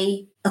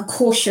say a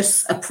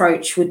cautious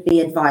approach would be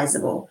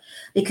advisable,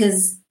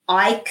 because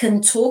I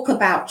can talk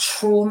about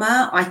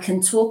trauma, I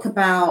can talk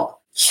about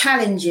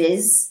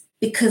challenges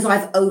because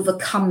I've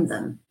overcome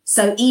them.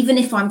 So even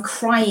if I'm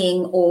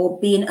crying or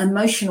being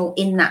emotional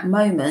in that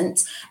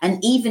moment, and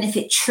even if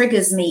it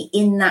triggers me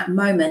in that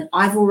moment,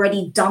 I've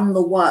already done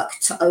the work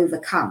to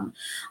overcome.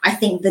 I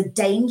think the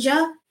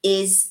danger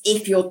is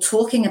if you're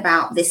talking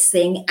about this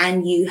thing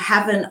and you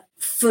haven't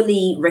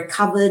fully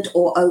recovered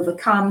or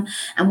overcome,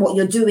 and what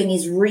you're doing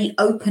is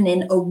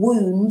reopening a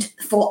wound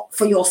for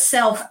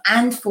yourself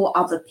and for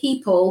other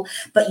people,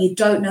 but you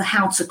don't know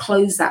how to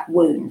close that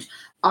wound.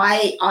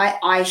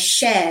 I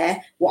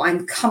share what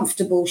I'm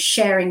comfortable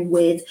sharing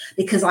with,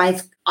 because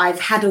I've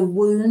had a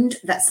wound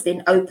that's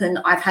been open.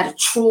 I've had a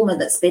trauma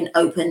that's been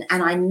open,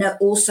 and I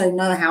also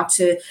know how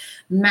to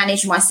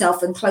manage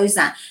myself and close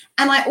that.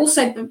 And I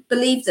also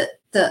believe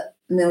that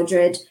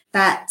Mildred,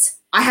 that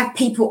I have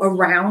people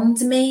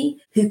around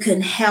me who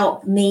can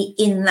help me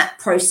in that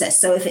process.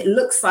 So if it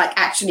looks like,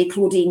 actually,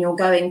 Claudine, you're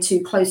going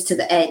too close to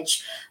the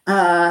edge,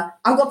 I've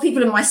got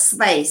people in my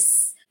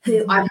space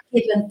who I've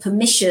given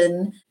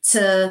permission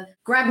to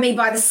grab me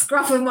by the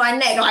scruff of my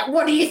neck, like,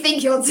 what do you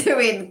think you're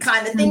doing,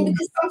 kind of thing.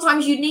 Because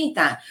sometimes you need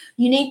that.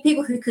 You need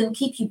people who can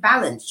keep you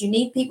balanced. You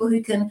need people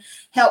who can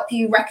help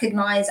you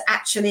recognize,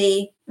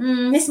 actually,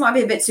 this might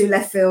be a bit too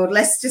left field.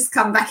 Let's just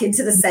come back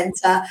into the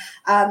center.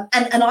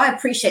 And I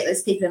appreciate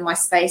those people in my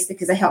space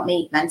because they help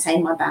me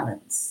maintain my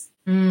balance.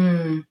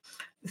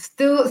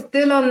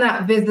 Still on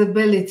that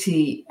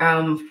visibility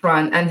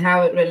front and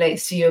how it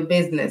relates to your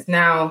business.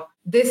 Now,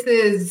 this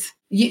is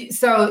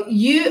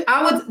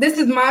this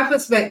is my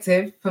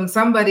perspective from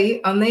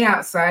somebody on the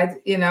outside,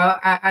 and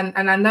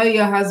I know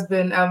your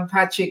husband,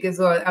 Patrick, as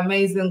well,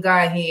 amazing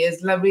guy. He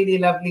is a really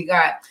lovely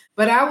guy.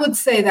 But I would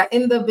say that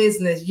in the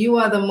business, you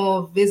are the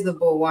more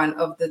visible one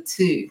of the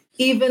two.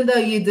 Even though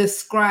you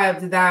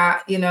described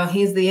that,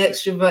 he's the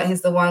extrovert,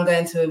 he's the one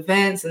going to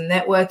events and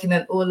networking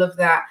and all of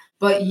that.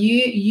 But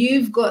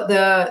you've got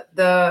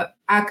the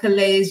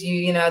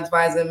accolades,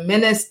 advising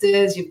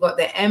ministers, you've got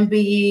the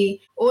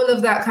MBE, all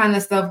of that kind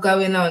of stuff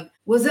going on.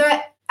 Was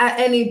there at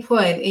any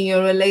point in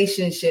your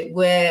relationship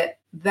where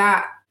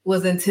that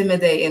was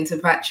intimidating to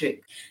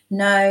Patrick?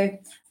 No.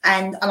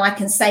 And I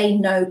can say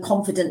no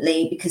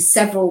confidently because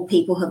several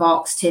people have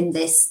asked him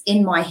this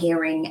in my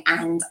hearing,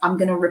 and I'm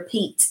going to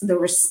repeat the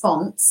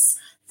response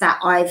that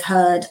I've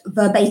heard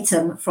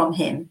verbatim from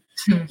him.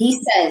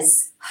 He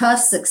says, her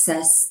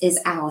success is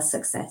our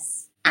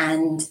success.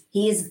 And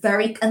he is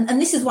very,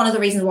 and this is one of the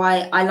reasons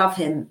why I love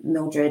him,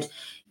 Mildred.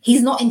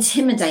 He's not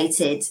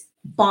intimidated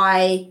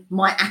by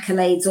my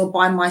accolades or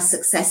by my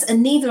success,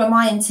 and neither am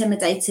I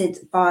intimidated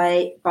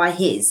by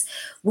his.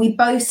 We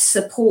both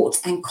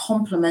support and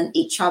complement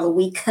each other.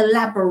 We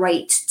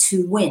collaborate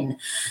to win.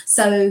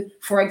 So,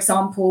 for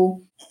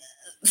example,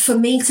 for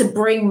me to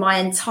bring my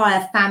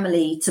entire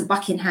family to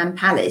Buckingham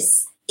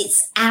Palace,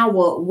 it's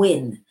our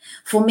win.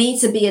 For me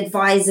to be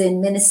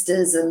advising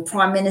ministers and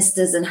prime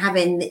ministers and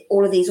having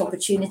all of these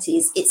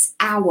opportunities, it's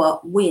our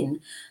win.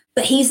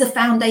 But he's the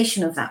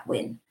foundation of that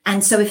win.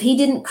 And so if he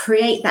didn't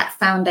create that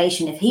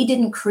foundation, if he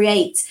didn't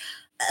create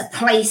a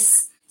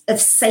place of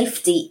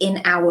safety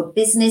in our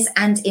business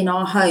and in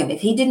our home,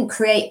 if he didn't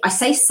create, I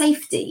say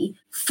safety,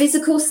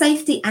 physical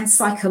safety and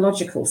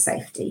psychological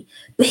safety,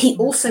 but he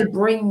also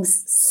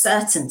brings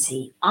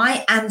certainty.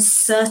 I am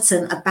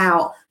certain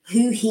about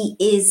who he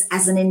is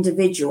as an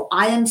individual.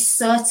 I am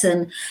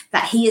certain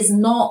that he is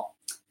not,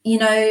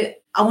 I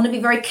want to be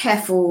very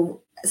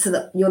careful so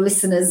that your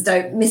listeners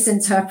don't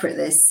misinterpret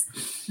this.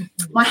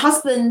 My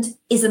husband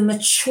is a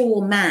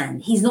mature man.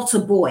 He's not a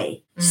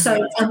boy.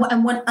 So,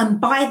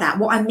 and by that,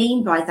 what I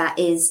mean by that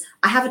is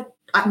I have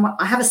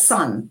a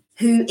son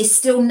who is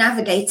still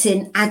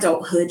navigating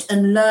adulthood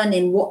and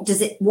learning what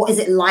is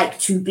it like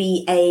to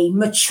be a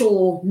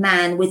mature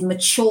man with a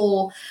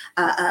mature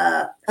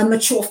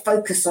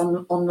focus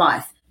on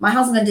life. My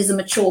husband is a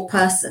mature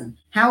person.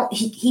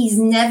 He's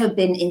never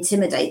been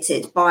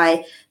intimidated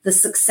by the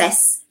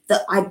success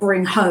that I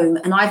bring home,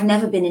 and I've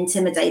never been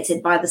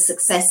intimidated by the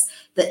success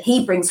that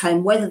he brings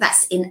home, whether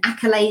that's in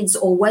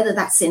accolades or whether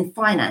that's in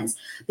finance,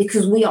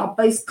 because we are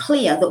both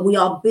clear that we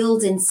are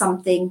building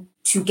something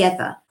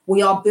together.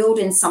 We are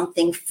building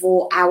something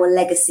for our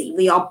legacy.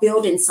 We are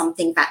building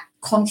something that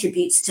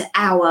contributes to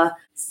our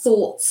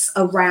thoughts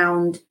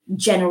around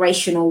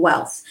generational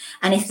wealth.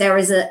 And if there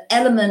is an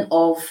element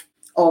of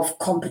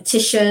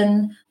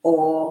competition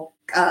or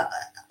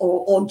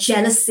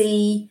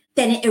jealousy,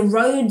 then it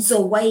erodes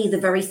away the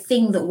very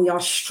thing that we are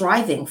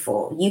striving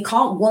for. You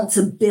can't want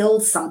to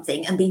build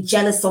something and be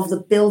jealous of the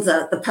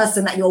builder, the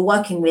person that you're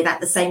working with at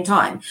the same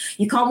time.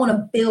 You can't want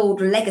to build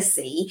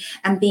legacy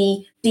and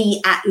be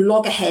at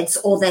loggerheads,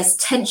 or there's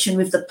tension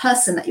with the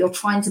person that you're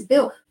trying to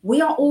build.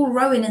 We are all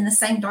rowing in the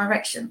same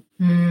direction.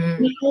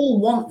 We all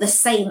want the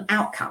same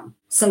outcome.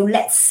 So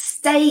let's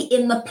stay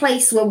in the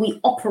place where we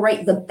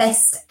operate the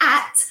best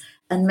at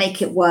and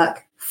make it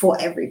work for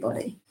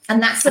everybody.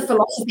 And that's the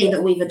philosophy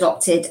that we've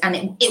adopted,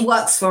 and it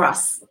works for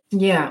us.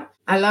 Yeah,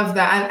 I love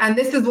that. And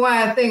this is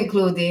why I think,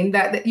 Claudine,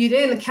 that you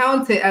didn't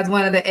count it as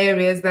one of the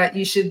areas that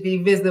you should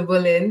be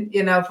visible in,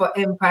 for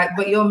impact.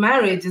 But your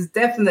marriage is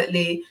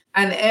definitely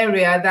an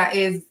area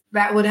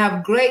that would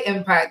have great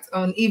impact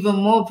on even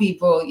more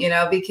people,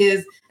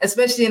 because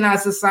especially in our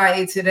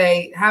society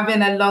today,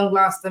 having a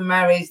long-lasting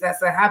marriage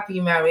that's a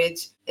happy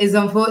marriage is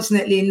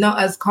unfortunately not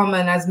as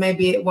common as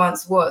maybe it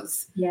once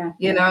was. Yeah.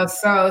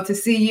 So to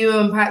see you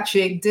and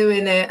Patrick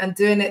doing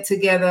it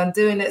together and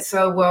doing it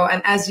so well.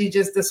 And as you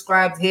just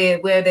described here,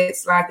 where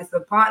it's like it's a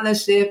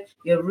partnership,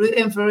 you're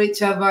rooting for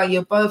each other,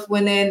 you're both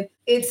winning.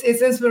 It's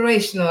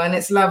inspirational and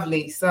it's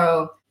lovely.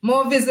 So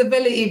more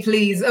visibility,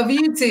 please, of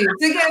you two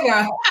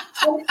together.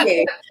 Thank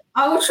you.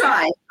 I will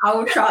try.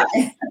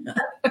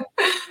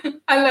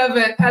 I love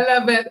it. I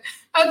love it.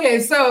 Okay,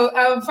 so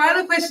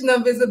final question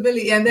on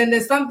visibility. And then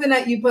there's something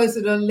that you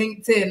posted on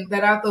LinkedIn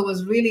that I thought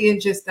was really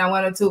interesting I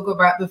want to talk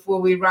about before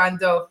we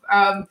round off.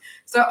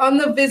 So on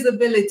the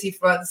visibility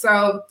front,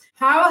 so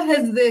how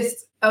has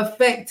this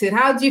affected,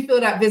 how do you feel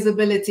that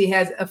visibility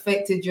has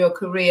affected your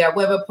career,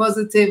 whether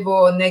positive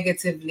or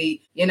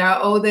negatively? You know,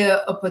 all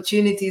the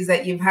opportunities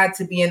that you've had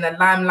to be in the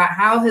limelight,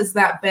 how has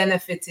that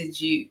benefited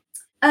you?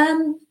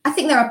 I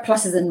think there are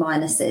pluses and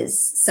minuses.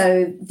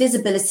 So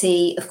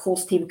visibility, of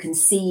course, people can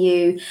see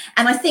you.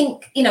 And I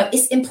think, you know,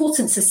 it's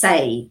important to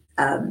say,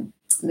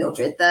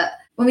 Mildred, that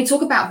when we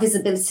talk about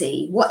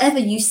visibility, whatever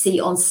you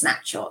see on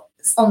Snapchat,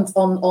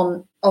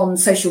 on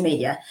social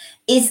media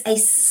is a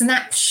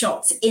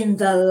snapshot in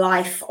the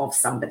life of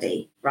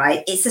somebody,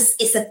 right? It's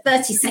a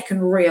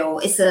 30-second reel.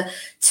 It's a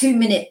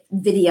 2-minute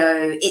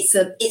video. It's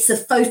a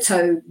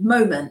photo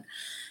moment.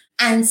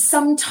 And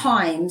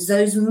sometimes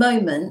those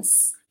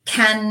moments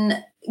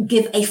can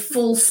give a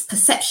false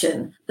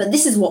perception, but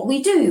this is what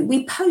we do.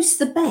 We post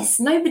the best.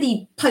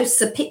 Nobody posts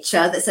a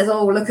picture that says,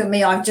 "Oh, look at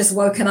me, I've just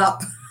woken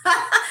up."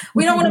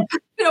 we don't want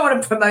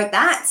to promote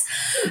that.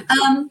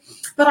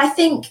 But I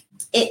think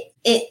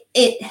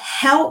it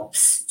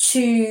helps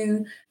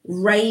to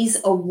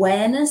raise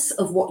awareness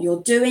of what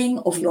you're doing,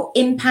 of your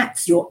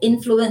impact, your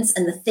influence,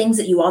 and the things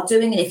that you are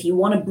doing. And if you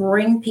want to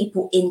bring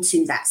people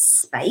into that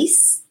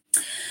space,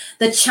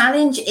 the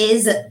challenge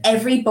is that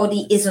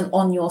everybody isn't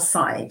on your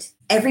side.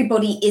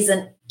 Everybody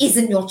isn't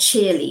your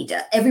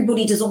cheerleader.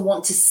 Everybody doesn't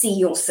want to see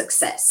your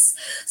success.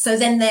 So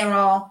then there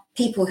are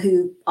people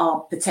who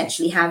are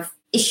potentially have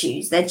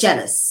issues. They're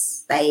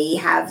jealous. They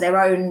have their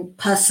own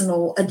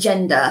personal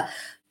agenda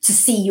to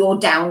see your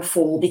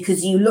downfall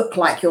because you look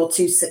like you're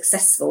too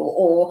successful,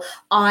 or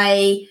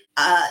I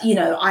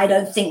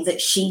don't think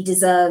that she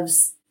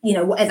deserves, you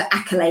know, whatever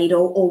accolade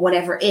or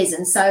whatever it is.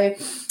 And so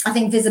I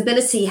think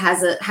visibility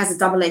has a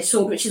double-edged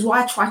sword, which is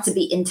why I try to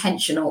be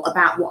intentional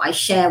about what I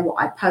share, what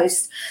I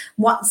post.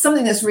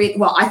 Something that's really,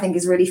 well, I think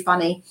is really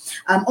funny.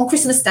 On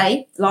Christmas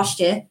Day last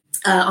year,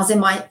 I was in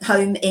my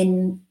home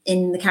in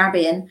the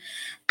Caribbean,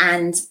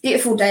 and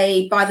beautiful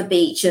day by the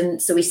beach. And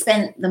so we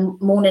spent the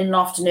morning and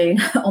afternoon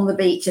on the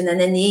beach. And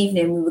then in the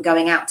evening, we were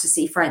going out to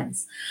see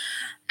friends.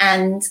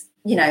 And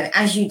you know,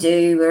 as you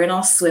do, we're in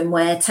our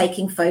swimwear,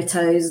 taking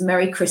photos,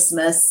 Merry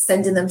Christmas,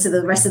 sending them to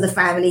the rest of the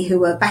family who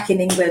were back in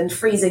England,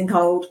 freezing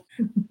cold.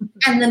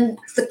 And then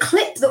the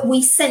clip that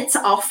we sent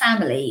to our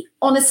family,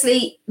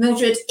 honestly,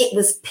 Mildred, it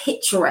was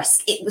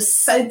picturesque. It was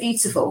so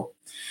beautiful.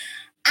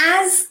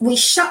 As we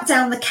shut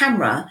down the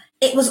camera,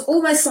 it was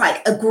almost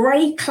like a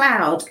grey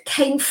cloud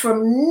came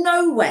from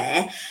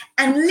nowhere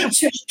and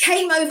literally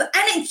came over, and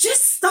it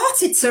just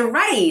started to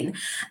rain.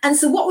 And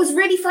so what was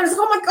really fun is,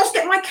 oh my gosh,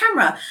 get my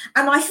camera.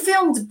 And I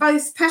filmed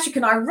both Patrick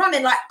and I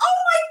running like, oh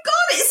my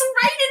God, it's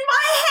raining,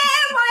 my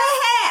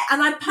hair.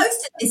 And I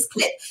posted this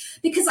clip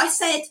because I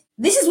said,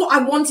 this is what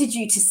I wanted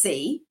you to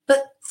see.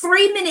 But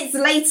 3 minutes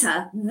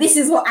later, this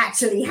is what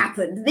actually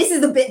happened. This is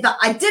the bit that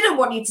I didn't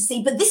want you to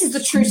see, but this is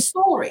the true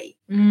story.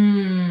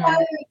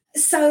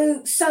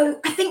 So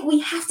I think we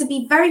have to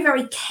be very,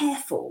 very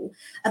careful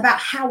about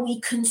how we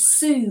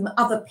consume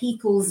other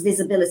people's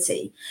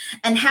visibility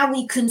and how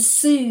we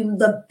consume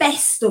the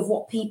best of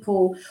what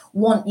people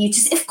want you to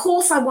see. Of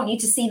course, I want you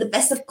to see the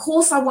best. Of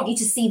course, I want you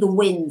to see the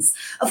wins.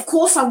 Of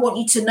course, I want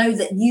you to know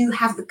that you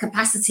have the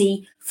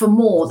capacity for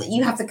more, that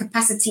you have the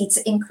capacity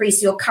to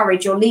increase your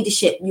courage, your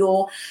leadership,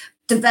 your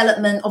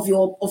development of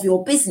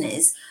your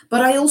business.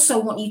 But I also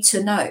want you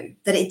to know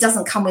that it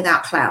doesn't come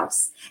without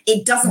clouds.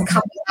 It doesn't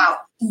come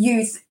without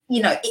youth.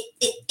 You know,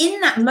 in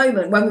that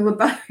moment when we were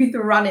both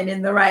running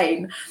in the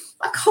rain,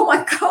 like, oh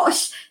my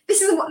gosh,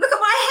 this is what, look at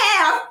my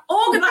hair. I've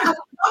organized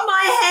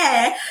my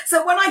hair.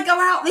 So when I go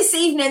out this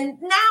evening,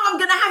 now I'm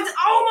going to have to,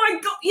 oh my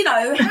God, you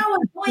know, how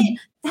annoying.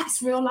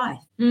 That's real life.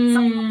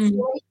 Sometimes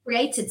you already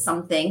created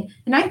something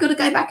and now you've got to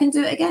go back and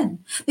do it again,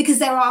 because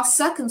there are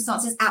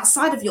circumstances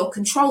outside of your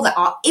control that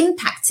are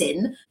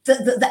impacting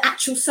the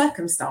actual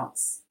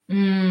circumstance.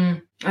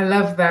 I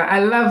love that. I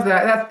love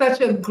that. That's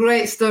such a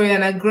great story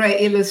and a great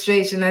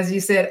illustration, as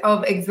you said,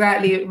 of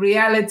exactly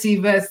reality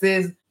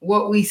versus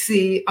what we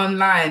see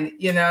online,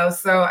 you know.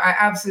 So I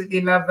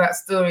absolutely love that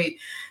story.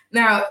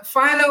 Now,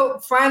 final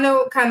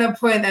kind of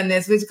point on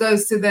this, which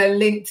goes to the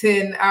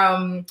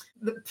LinkedIn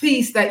the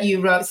piece that you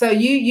wrote. So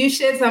you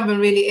shared something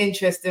really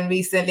interesting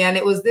recently, and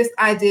it was this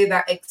idea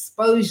that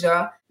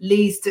exposure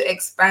leads to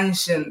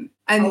expansion.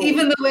 And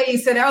even the way you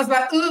said it, I was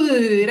like,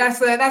 ooh, that's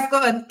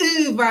got an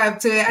ooh vibe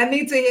to it. I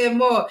need to hear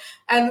more.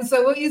 And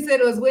so what you said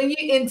was, when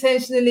you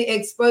intentionally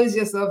expose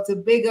yourself to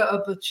bigger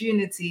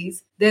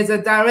opportunities, there's a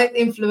direct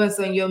influence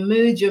on your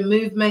mood, your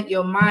movement,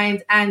 your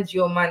mind, and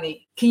your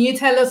money. Can you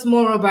tell us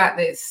more about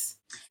this?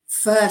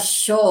 For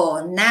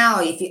sure.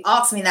 Now, if you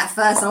asked me that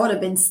first,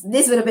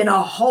 this would have been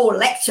a whole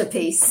lecture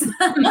piece.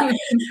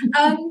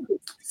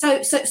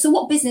 So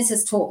what business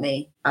has taught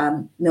me,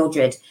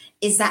 Mildred,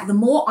 is that the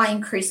more I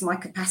increase my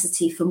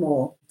capacity for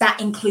more,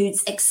 that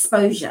includes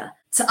exposure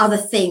to other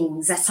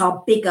things that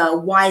are bigger,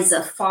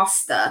 wiser,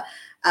 faster,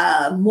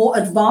 more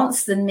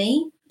advanced than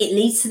me. it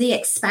leads to the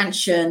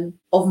expansion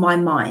of my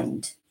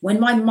mind. When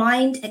my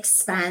mind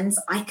expands,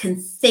 I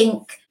can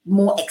think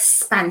more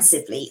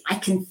expansively. I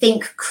can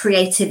think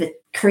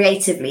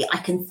creatively. I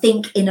can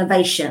think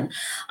innovation.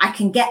 I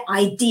can get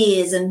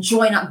ideas and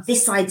join up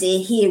this idea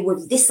here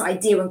with this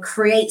idea and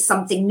create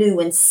something new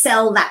and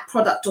sell that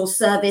product or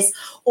service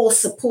or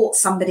support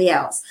somebody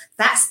else.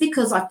 That's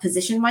because I've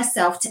positioned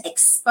myself to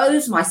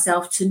expose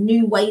myself to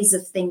new ways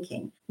of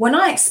thinking. When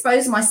I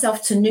expose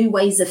myself to new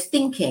ways of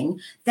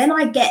thinking, then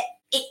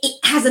it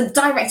has a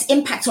direct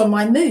impact on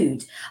my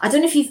mood. I don't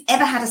know if you've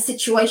ever had a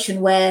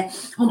situation where,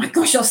 oh my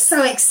gosh, you're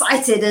so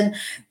excited and,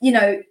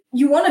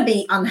 you want to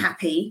be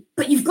unhappy,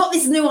 but you've got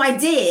this new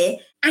idea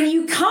and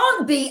you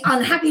can't be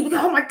unhappy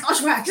because, oh my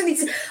gosh, well, I just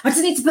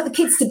need to put the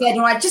kids to bed,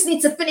 or I just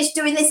need to finish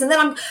doing this. And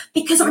then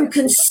because I'm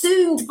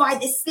consumed by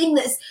this thing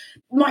that's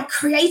my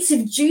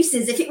creative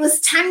juices, if it was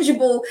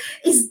tangible,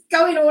 is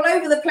going all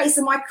over the place,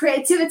 and my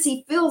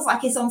creativity feels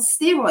like it's on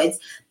steroids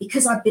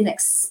because I've been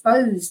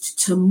exposed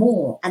to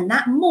more. And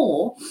that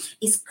more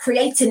is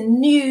creating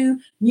new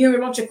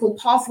neurological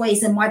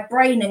pathways in my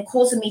brain and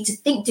causing me to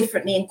think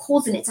differently and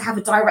causing it to have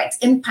a direct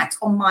impact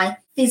on my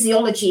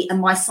physiology and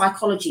my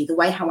psychology, the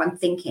way how I'm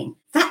thinking.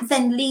 That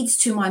then leads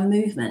to my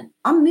movement.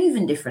 I'm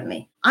moving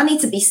differently. I need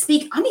to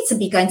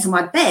be going to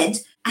my bed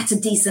at a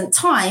decent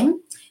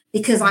time,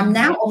 because I'm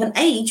now of an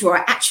age where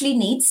I actually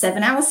need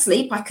 7 hours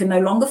sleep. I can no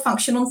longer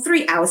function on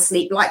 3 hours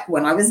sleep like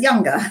when I was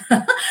younger.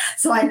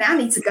 So I now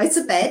need to go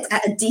to bed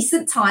at a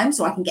decent time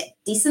so I can get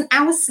decent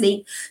hours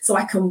sleep, so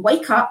I can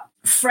wake up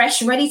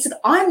fresh, ready to.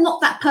 I'm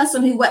not that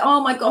person who went,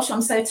 oh my gosh,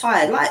 I'm so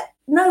tired. Like,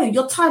 no,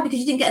 you're tired because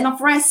you didn't get enough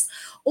rest,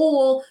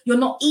 or you're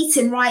not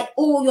eating right,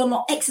 or you're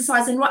not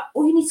exercising right,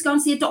 or you need to go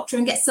and see a doctor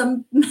and get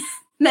some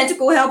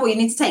medical help, or you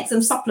need to take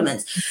some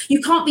supplements.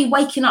 You can't be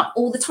waking up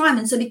all the time.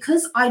 And so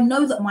because I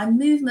know that my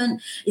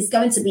movement is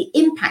going to be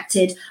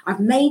impacted, I've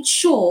made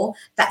sure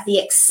that the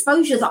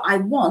exposure that I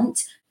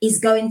want is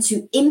going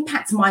to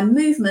impact my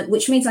movement,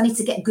 which means I need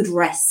to get good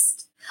rest.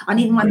 I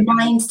need my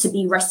mind to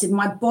be rested.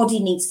 My body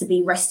needs to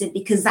be rested,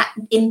 because that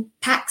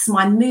impacts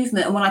my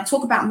movement. And when I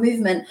talk about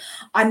movement,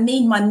 I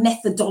mean my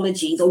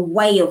methodology, the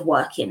way of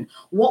working.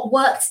 What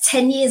worked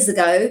 10 years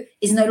ago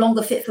is no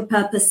longer fit for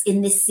purpose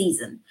in this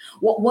season.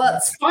 What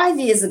worked 5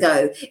 years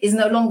ago is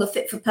no longer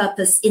fit for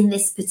purpose in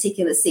this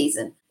particular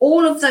season.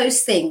 All of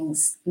those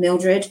things,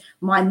 Mildred,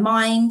 my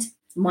mind,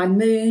 my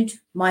mood,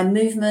 my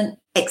movement,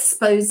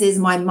 exposes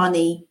my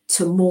money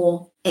to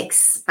more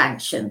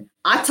expansion.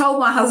 I told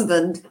my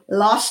husband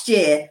last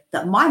year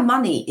that my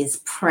money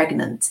is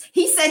pregnant.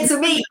 He said to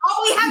me,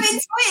 are we having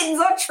twins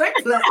or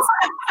triplets?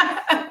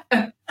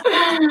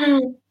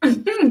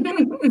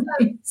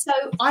 So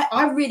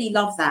I really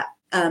love that,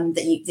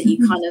 that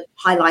you kind of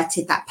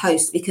highlighted that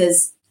post,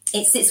 because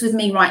it sits with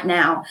me right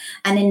now.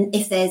 And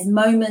if there's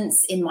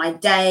moments in my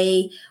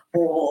day,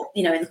 or,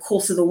 in the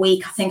course of the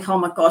week, I think, oh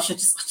my gosh, I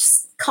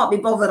just can't be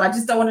bothered. I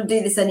just don't want to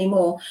do this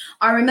anymore.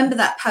 I remember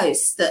that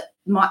post that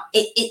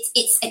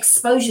it's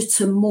exposure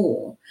to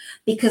more,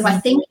 because I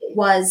think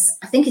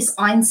it's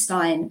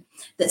Einstein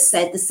that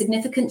said the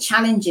significant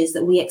challenges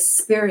that we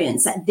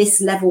experience at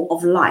this level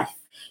of life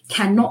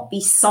cannot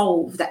be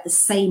solved at the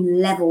same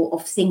level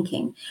of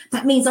thinking.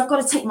 That means I've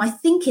got to take my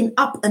thinking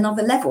up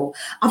another level.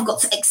 I've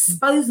got to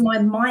expose my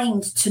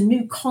mind to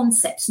new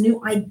concepts,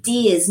 new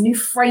ideas, new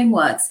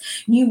frameworks,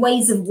 new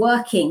ways of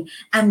working.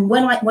 And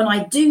when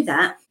I do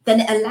that,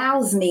 then it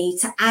allows me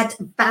to add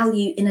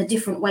value in a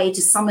different way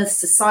to some of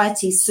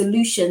society's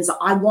solutions.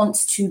 I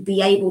want to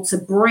be able to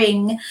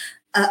bring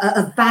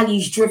a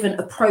values-driven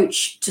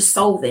approach to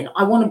solving.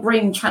 I want to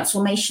bring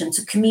transformation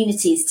to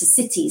communities, to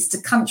cities, to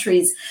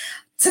countries,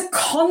 to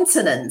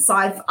continents.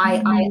 I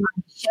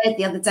shared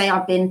the other day,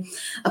 I've been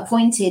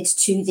appointed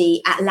to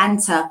the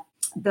Atlanta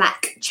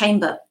Black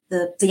Chamber,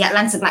 the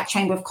Atlanta Black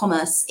Chamber of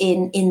Commerce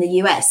in the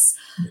US.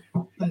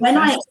 When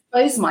I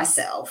expose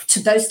myself to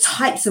those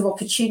types of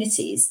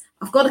opportunities,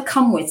 I've got to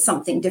come with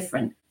something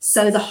different.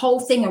 So the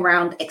whole thing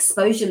around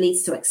exposure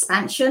leads to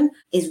expansion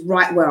is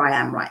right where I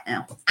am right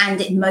now.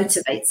 And it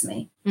motivates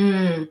me.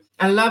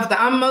 I love that.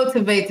 I'm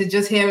motivated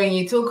just hearing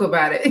you talk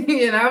about it.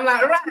 I'm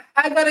like, right,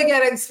 I got to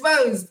get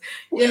exposed,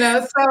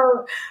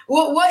 So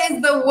what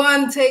is the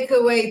one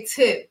takeaway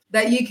tip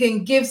that you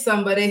can give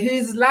somebody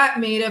who's like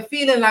me, they're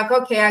feeling like,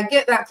 okay, I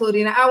get that,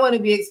 Claudine, I want to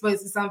be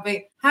exposed to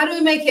something. How do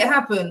we make it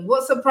happen?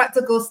 What's a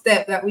practical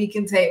step that we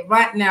can take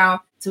right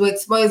now to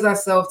expose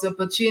ourselves to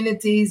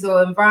opportunities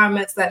or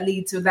environments that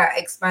lead to that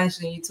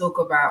expansion you talk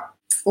about?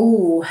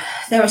 Oh,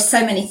 there are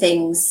so many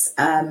things.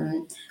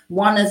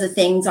 One of the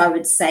things I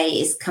would say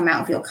is come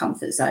out of your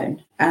comfort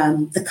zone.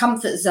 The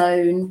comfort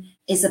zone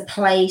is a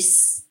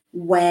place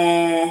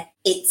where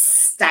it's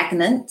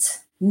stagnant.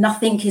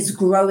 Nothing is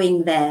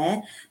growing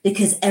there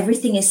because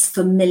everything is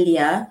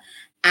familiar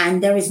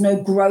and there is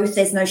no growth,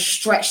 there's no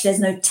stretch, there's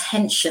no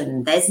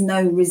tension, there's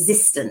no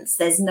resistance,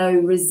 there's no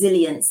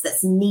resilience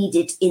that's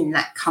needed in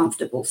that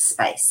comfortable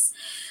space.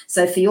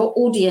 So for your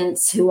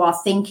audience who are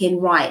thinking,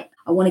 right,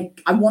 I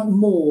want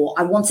more.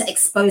 I want to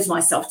expose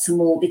myself to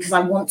more because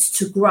I want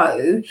to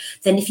grow.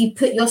 Then if you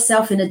put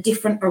yourself in a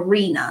different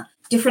arena,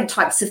 different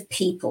types of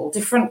people,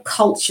 different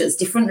cultures,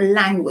 different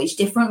language,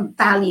 different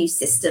value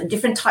system,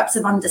 different types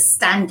of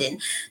understanding,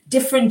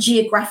 different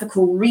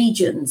geographical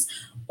regions,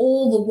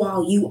 all the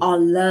while you are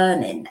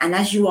learning. And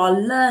as you are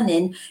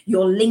learning,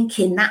 you're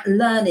linking that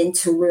learning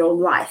to real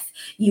life.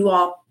 You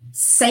are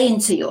saying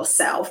to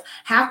yourself,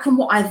 how can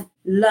what I've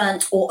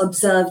learned or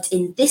observed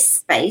in this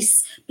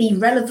space be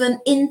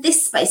relevant in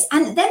this space?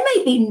 And there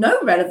may be no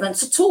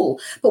relevance at all,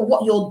 but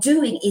what you're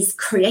doing is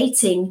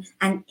creating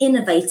and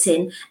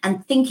innovating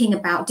and thinking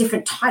about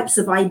different types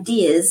of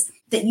ideas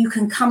that you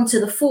can come to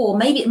the fore.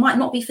 Maybe it might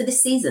not be for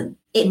this season.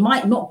 It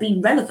might not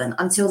be relevant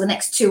until the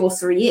next 2 or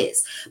 3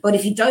 years. But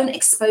if you don't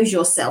expose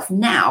yourself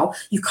now,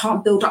 you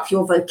can't build up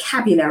your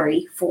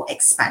vocabulary for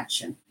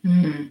expansion.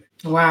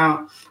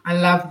 Wow. I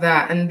love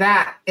that. And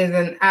that is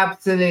an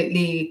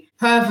absolutely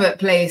perfect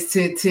place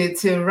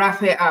to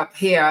wrap it up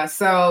here.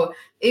 So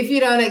if you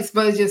don't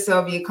expose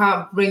yourself, you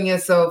can't bring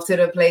yourself to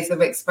the place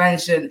of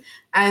expansion.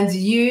 And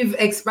you've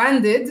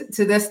expanded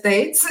to the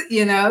States,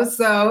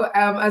 so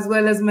as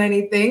well as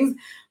many things.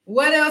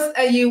 What else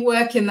are you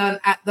working on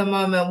at the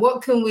moment? Where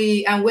can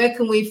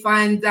we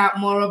find out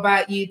more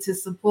about you to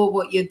support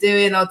what you're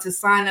doing or to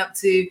sign up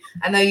to?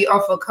 I know you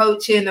offer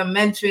coaching and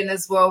mentoring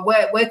as well.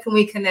 Where can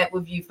we connect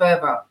with you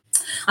further?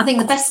 I think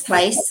the best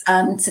place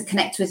to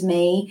connect with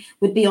me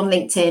would be on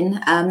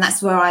LinkedIn.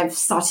 That's where I've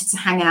started to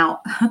hang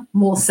out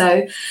more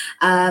so.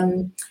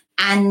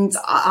 And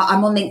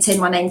I'm on LinkedIn.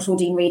 My name is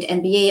Claudine Reid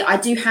MBE. I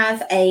do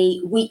have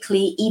a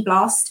weekly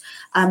e-blast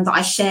that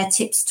I share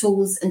tips,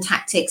 tools and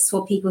tactics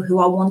for people who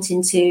are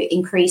wanting to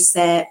increase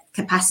their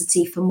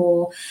capacity for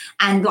more.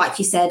 And like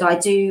you said, I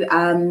do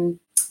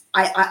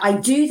I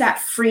do that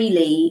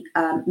freely,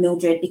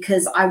 Mildred,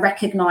 because I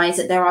recognize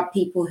that there are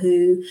people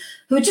who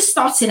are just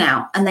starting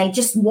out and they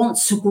just want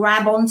to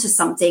grab onto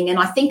something. And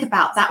I think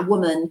about that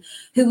woman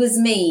who was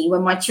me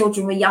when my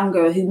children were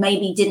younger, who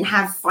maybe didn't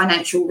have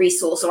financial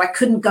resource or I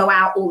couldn't go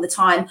out all the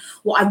time.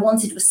 What I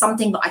wanted was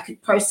something that I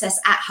could process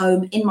at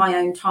home in my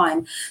own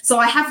time. So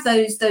I have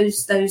those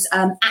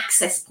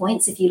access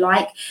points, if you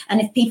like. And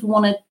if people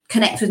want to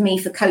connect with me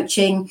for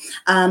coaching,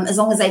 as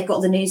long as they've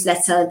got the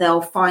newsletter,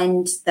 they'll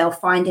find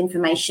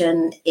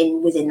information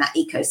within that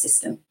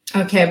ecosystem.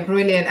 Okay,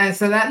 brilliant. And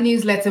so that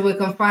newsletter, we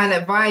can find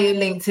it via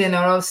LinkedIn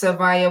or also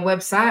via your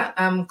website,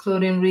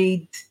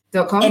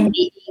 ClaudineReid.com.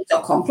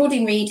 MBE.com,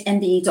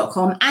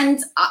 ClaudineReidMBE.com.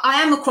 And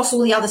I am across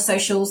all the other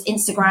socials,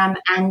 Instagram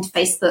and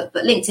Facebook,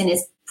 but LinkedIn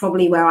is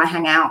probably where I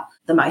hang out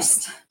the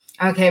most.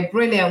 Okay,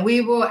 brilliant.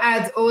 We will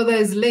add all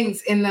those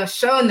links in the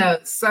show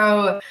notes.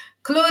 So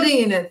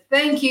Claudine,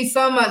 thank you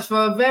so much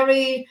for a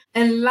very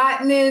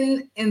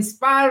enlightening,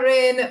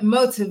 inspiring,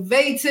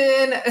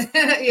 motivating,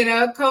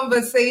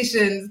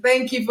 conversations.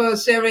 Thank you for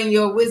sharing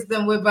your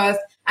wisdom with us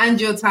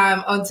and your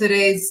time on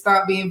today's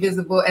Start Being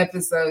Visible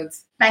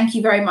episodes. Thank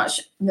you very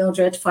much,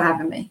 Mildred, for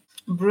having me.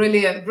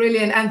 Brilliant,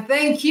 brilliant. And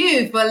thank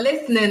you for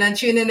listening and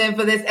tuning in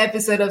for this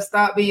episode of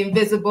Start Being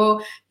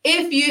Visible.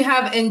 If you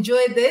have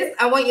enjoyed this,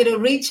 I want you to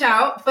reach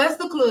out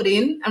first to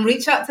Claudine and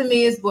reach out to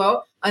me as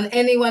well on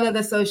any one of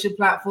the social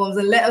platforms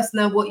and let us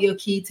know what your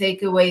key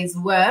takeaways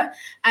were.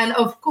 And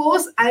of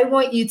course, I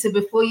want you to,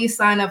 before you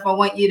sign up, I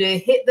want you to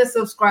hit the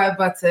subscribe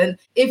button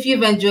if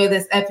you've enjoyed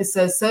this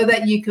episode so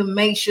that you can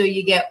make sure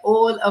you get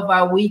all of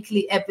our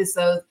weekly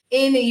episodes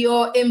in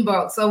your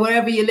inbox. So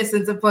wherever you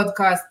listen to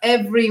podcasts,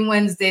 every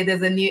Wednesday,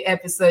 there's a new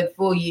episode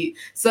for you.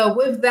 So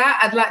with that,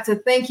 I'd like to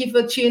thank you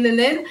for tuning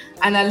in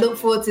and I look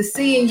forward to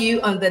seeing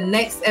you on the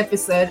next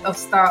episode of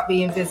Start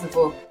Being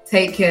Visible.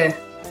 Take care.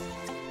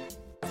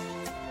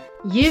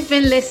 You've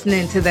been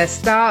listening to the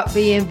Start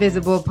Being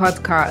Visible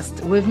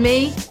podcast with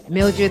me,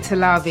 Mildred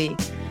Talabi.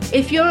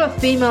 If you're a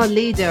female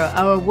leader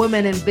or a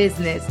woman in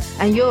business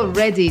and you're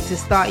ready to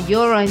start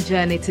your own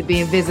journey to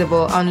being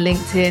visible on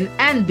LinkedIn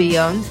and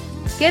beyond,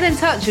 get in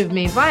touch with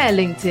me via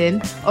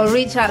LinkedIn or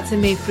reach out to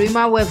me through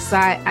my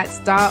website at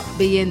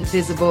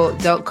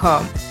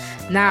startbeingvisible.com.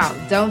 Now,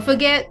 don't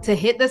forget to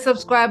hit the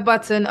subscribe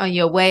button on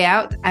your way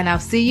out, and I'll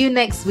see you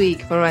next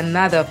week for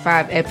another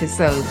 5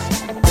 episodes.